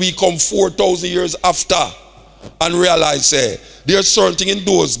 When we come 4,000 years after and realize, say, there's something in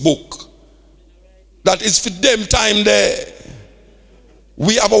those books that is for them time there.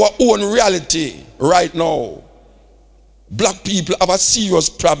 We have our own reality right now. Black people have a serious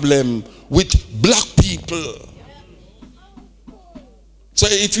problem with black people. So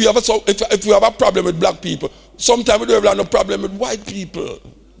if you have a problem with black people, sometimes we don't have no problem with white people.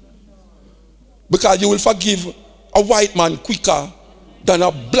 Because you will forgive a white man quicker than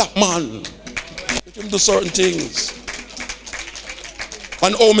a black man. Let him do certain things.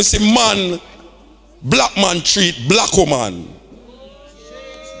 And how me see man, black man treat black woman.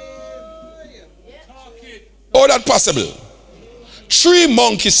 How that possible? 3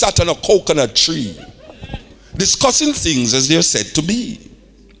 monkeys sat on a coconut tree, discussing things as they are said to be.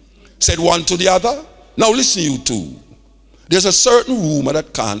 Said one to the other, now listen you two. There's a certain rumor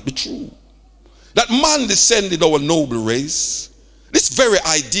that can't be true. That man descended our noble race. This very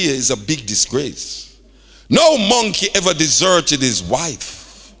idea is a big disgrace. No monkey ever deserted his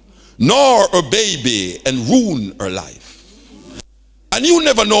wife, nor her baby and ruined her life. And you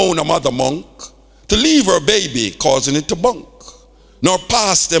never known a mother monk to leave her baby causing it to bunk, nor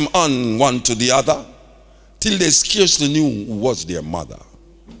pass them on one to the other, till they scarcely knew who was their mother.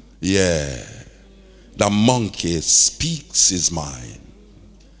 Yeah, the monkey speaks his mind.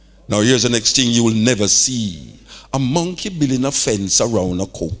 Now here's the next thing you will never see. A monkey building a fence around a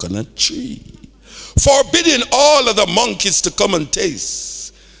coconut tree, forbidding all of the monkeys to come and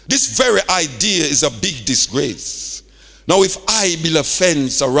taste. This very idea is a big disgrace. Now if I build a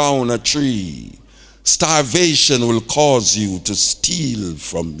fence around a tree, starvation will cause you to steal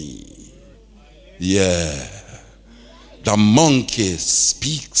from me. Yeah. The monkey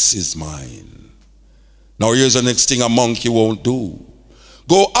speaks his mind. Now here's the next thing a monkey won't do.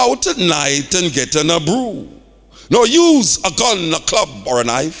 Go out at night and get in a brew. Nor use a gun, a club, or a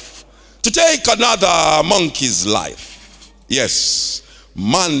knife to take another monkey's life. Yes,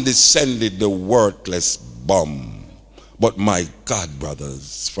 man descended the worthless bum. But my God,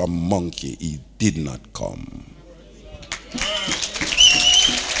 brothers, from monkey he did not come.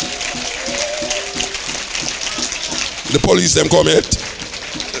 The police them come yet?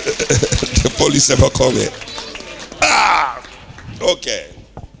 The police never come yet. Ah! Okay.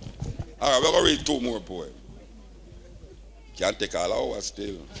 All right, we're going to read 2 more poems. Can't take all hours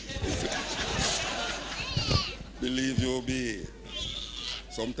still. Believe you be.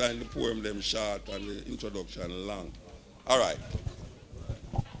 Sometimes the poem them short and the introduction long. All right.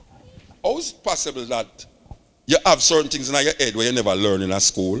 How is it possible that you have certain things in your head where you never learn in a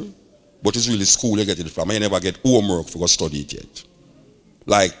school, but it's really school you get it from, and you never get homework for go study it yet?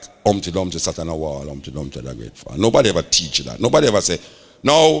 Like Humpty Dumpty sat on a wall, Humpty Dumpty the great fan. Nobody ever teach you that. Nobody ever say,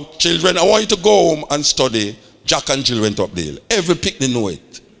 now children, I want you to go home and study Jack and Jill went up the hill. Every picnic know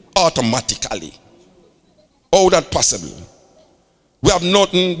it automatically. How that possible? We have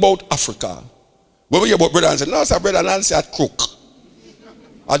nothing about Africa. When we hear about brother and say, no, sir, brother Nancy at Crook,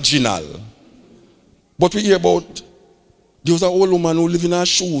 at Ginal. But we hear about there was an old woman who lived in her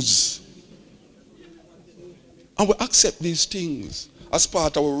shoes. And we accept these things as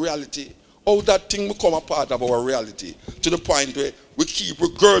part of our reality. How that thing become a part of our reality to the point where we keep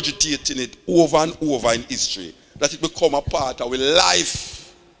regurgitating it over and over in history, that it become a part of our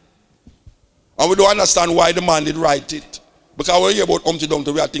life. And we don't understand why the man did write it. Because we hear about Humpty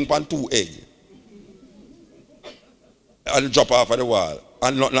Dumpty, we are thinking on 2 eggs. And it drop off of the wall.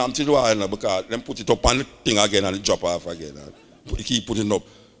 And not Humpty the wall, because then put it up on the thing again and it drop off again. And keep putting it up.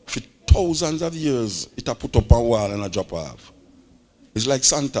 For thousands of years, it a put up on the wall and it drop off. It's like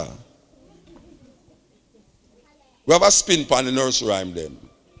Santa. We have a spin pan in the nursery rhyme then.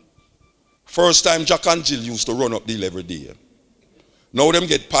 First time Jack and Jill used to run up the hill every day. Now them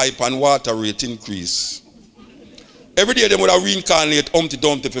get pipe and water rate increase. Every day they would have reincarnate Humpty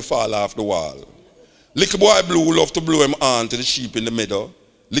Dumpty if he fall off the wall. Little boy Blue love to blow him on to the sheep in the meadow.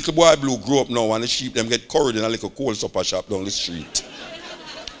 Little boy Blue grew up now and the sheep them get curried in a little cold supper shop down the street.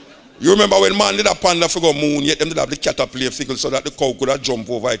 You remember when man did a panda figure moon, yet them did have the caterpillar figure so that the cow could have jump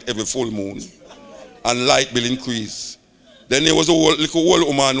over it every full moon. And light bill increase. Then there was a little old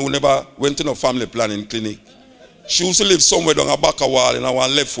woman who never went to no family planning clinic. She used to live somewhere down a back wall in our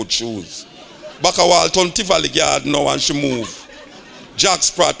left foot shoes. Back wall turned Tivoli yard now and she moved. Jack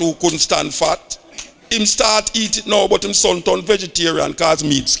Spratt who couldn't stand fat. Him start eat it now but him son turned vegetarian cause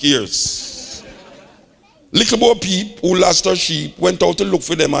meat scarce. Little boy Peep who lost her sheep went out to look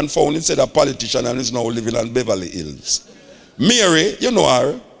for them and found instead a politician and is now living on Beverly Hills. Mary, you know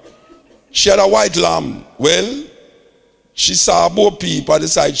her. She had a white lamb. Well, she saw Bo Peep and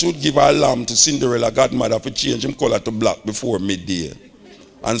decided she would give her lamb to Cinderella godmother for change him color to black before midday.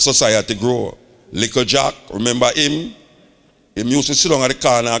 And society grow. Little Jack, remember him? He used to sit down at the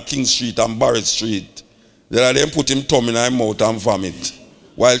corner of King Street and Barrett Street. Then they put him thumb in his mouth and vomit.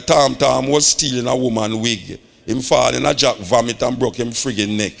 While Tom Tom was stealing a woman's wig, him fall in a Jack vomit and broke him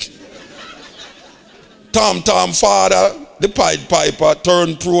friggin' neck. Tom Tom father, the Pied Piper,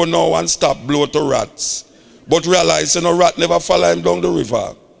 turned pro now and stopped blow to rats. But realized no rat never follow him down the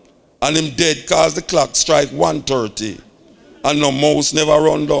river. And him dead cause the clock strike 1:30. And no mouse never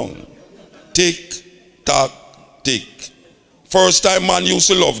run down. Tick, tock, tick. First time man used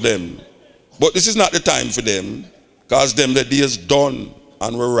to love them. But this is not the time for them. Cause them the day is done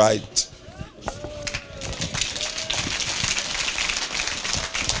and we're right.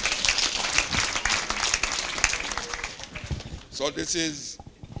 So this is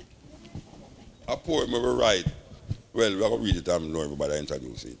a poem we write. Well, we're going to read it and know everybody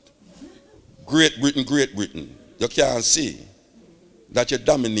introduce it. Great Britain, Great Britain. You can't see that your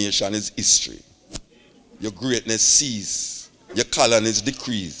domination is history. Your greatness cease. Your colonies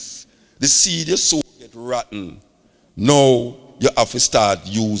decrease. The seed you sow get rotten. Now you have to start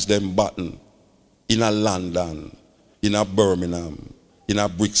use them button. In a London, in a Birmingham, in a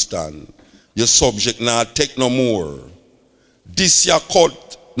Brixton. Your subject now take no more. This your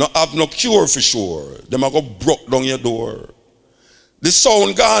cut no have no cure for sure. Them are go broke down your door. The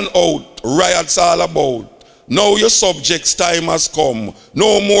sound gone out, riots all about. Now your subjects' time has come.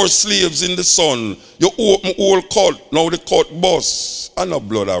 No more slaves in the sun. You open all cut, now the cut bust. And no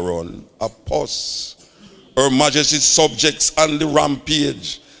blood a run, a pus. Her Majesty's subjects on the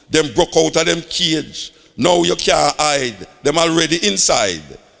rampage. Them broke out of them cage. Now you can't hide. Them already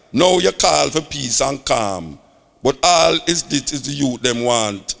inside. Now you call for peace and calm. But all is this is the youth them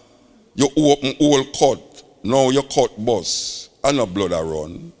want. You open all cut. Now you cut bust. And no blood a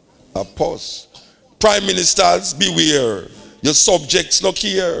run, a pus. Prime Ministers, beware. Your subjects look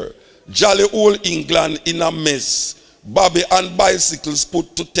here. Jolly old England in a mess. Bobby and bicycles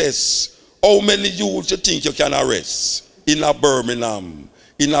put to test. How many youths you think you can arrest? In a Birmingham,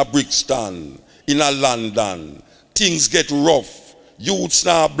 in a Brixton, in a London. Things get rough. Youths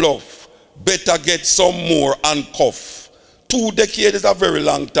now bluff. Better get some more and cuff. 2 decades is a very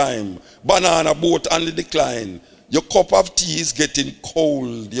long time. Banana boat on the decline. Your cup of tea is getting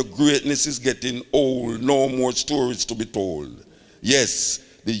cold. Your greatness is getting old. No more stories to be told. Yes,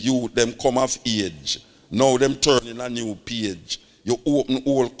 the youth, them come of age. Now them turning a new page. You open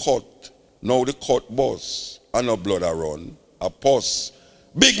old cut. Now the cut bust. And no blood a run. A pus.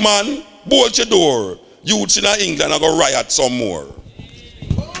 Big man, bolt your door. Youths in England are going to riot some more.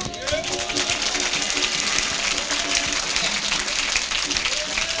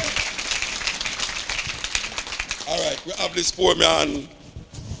 Alright, we have this poem, man.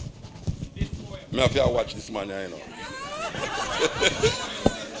 I have to watch this man, you know.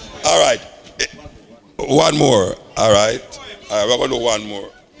 Alright. One more. Alright. Alright, we're going to do one more.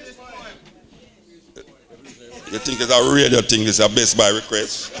 You think it's a radio thing, it's a best by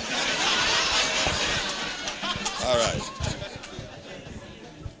request? Alright.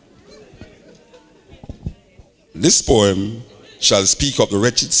 This poem shall speak of the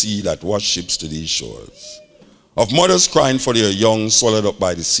wretched sea that washed ships to these shores, of mothers crying for their young swallowed up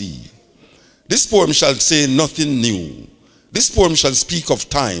by the sea. This poem shall say nothing new. This poem shall speak of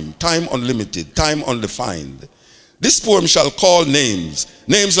time, time unlimited, time undefined. This poem shall call names,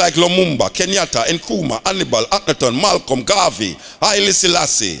 names like Lumumba, Kenyatta, Nkrumah, Hannibal, Akhenaton, Malcolm, Garvey, Haile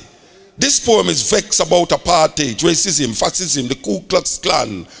Selassie. This poem is vexed about apartheid, racism, fascism, the Ku Klux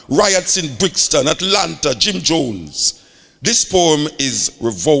Klan, riots in Brixton, Atlanta, Jim Jones. This poem is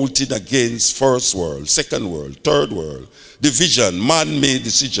revolting against first world, second world, third world, division, man-made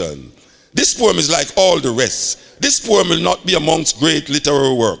decision. This poem is like all the rest. This poem will not be amongst great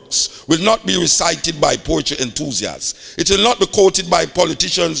literary works, will not be recited by poetry enthusiasts. It will not be quoted by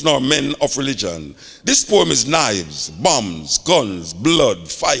politicians nor men of religion. This poem is knives, bombs, guns, blood,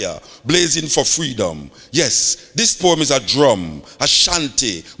 fire, blazing for freedom. Yes, this poem is a drum,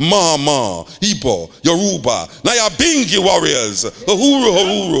 Ashanti, Mama, Igbo, Yoruba, Nyabingi warriors,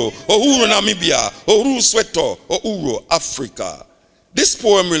 Uhuru, Uhuru Namibia, Uhuru Soweto, Uhuru Africa. This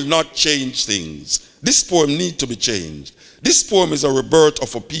poem will not change things. This poem needs to be changed. This poem is a rebirth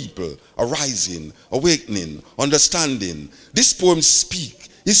of a people, a rising, awakening, understanding. This poem is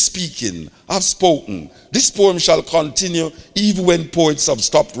speaking, have spoken. This poem shall continue even when poets have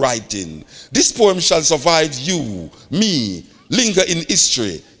stopped writing. This poem shall survive you, me, linger in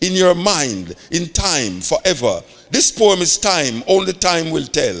history, in your mind, in time, forever. This poem is time, only time will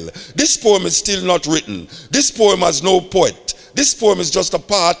tell. This poem is still not written. This poem has no poet. This poem is just a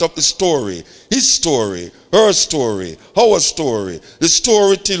part of the story, his story, her story, our story, the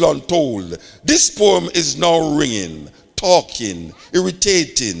story till untold. This poem is now ringing, talking,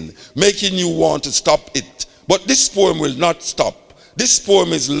 irritating, making you want to stop it. But this poem will not stop. This poem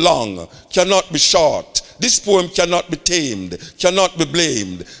is long, cannot be short. This poem cannot be tamed, cannot be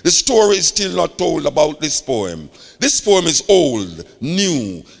blamed. The story is still not told about this poem. This poem is old,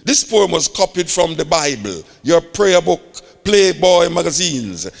 new. This poem was copied from the Bible, your prayer book, Playboy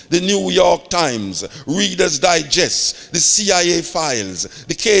magazines, the New York Times, Reader's Digest, the CIA files,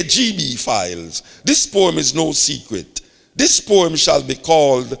 the KGB files. This poem is no secret. This poem shall be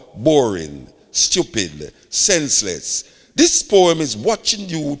called boring, stupid, senseless. This poem is watching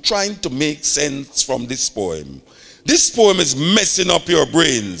you trying to make sense from this poem. This poem is messing up your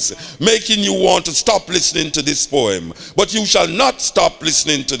brains, making you want to stop listening to this poem. But you shall not stop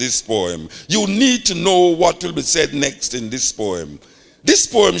listening to this poem. You need to know what will be said next in this poem. This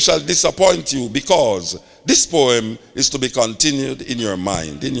poem shall disappoint you because this poem is to be continued in your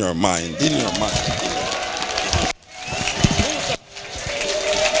mind, in your mind, in your mind.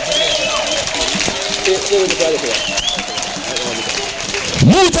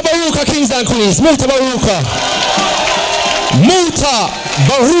 Mutabaruka, kings and queens. Mutabaruka.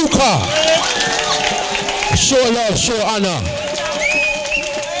 Mutabaruka. Show love, show honor.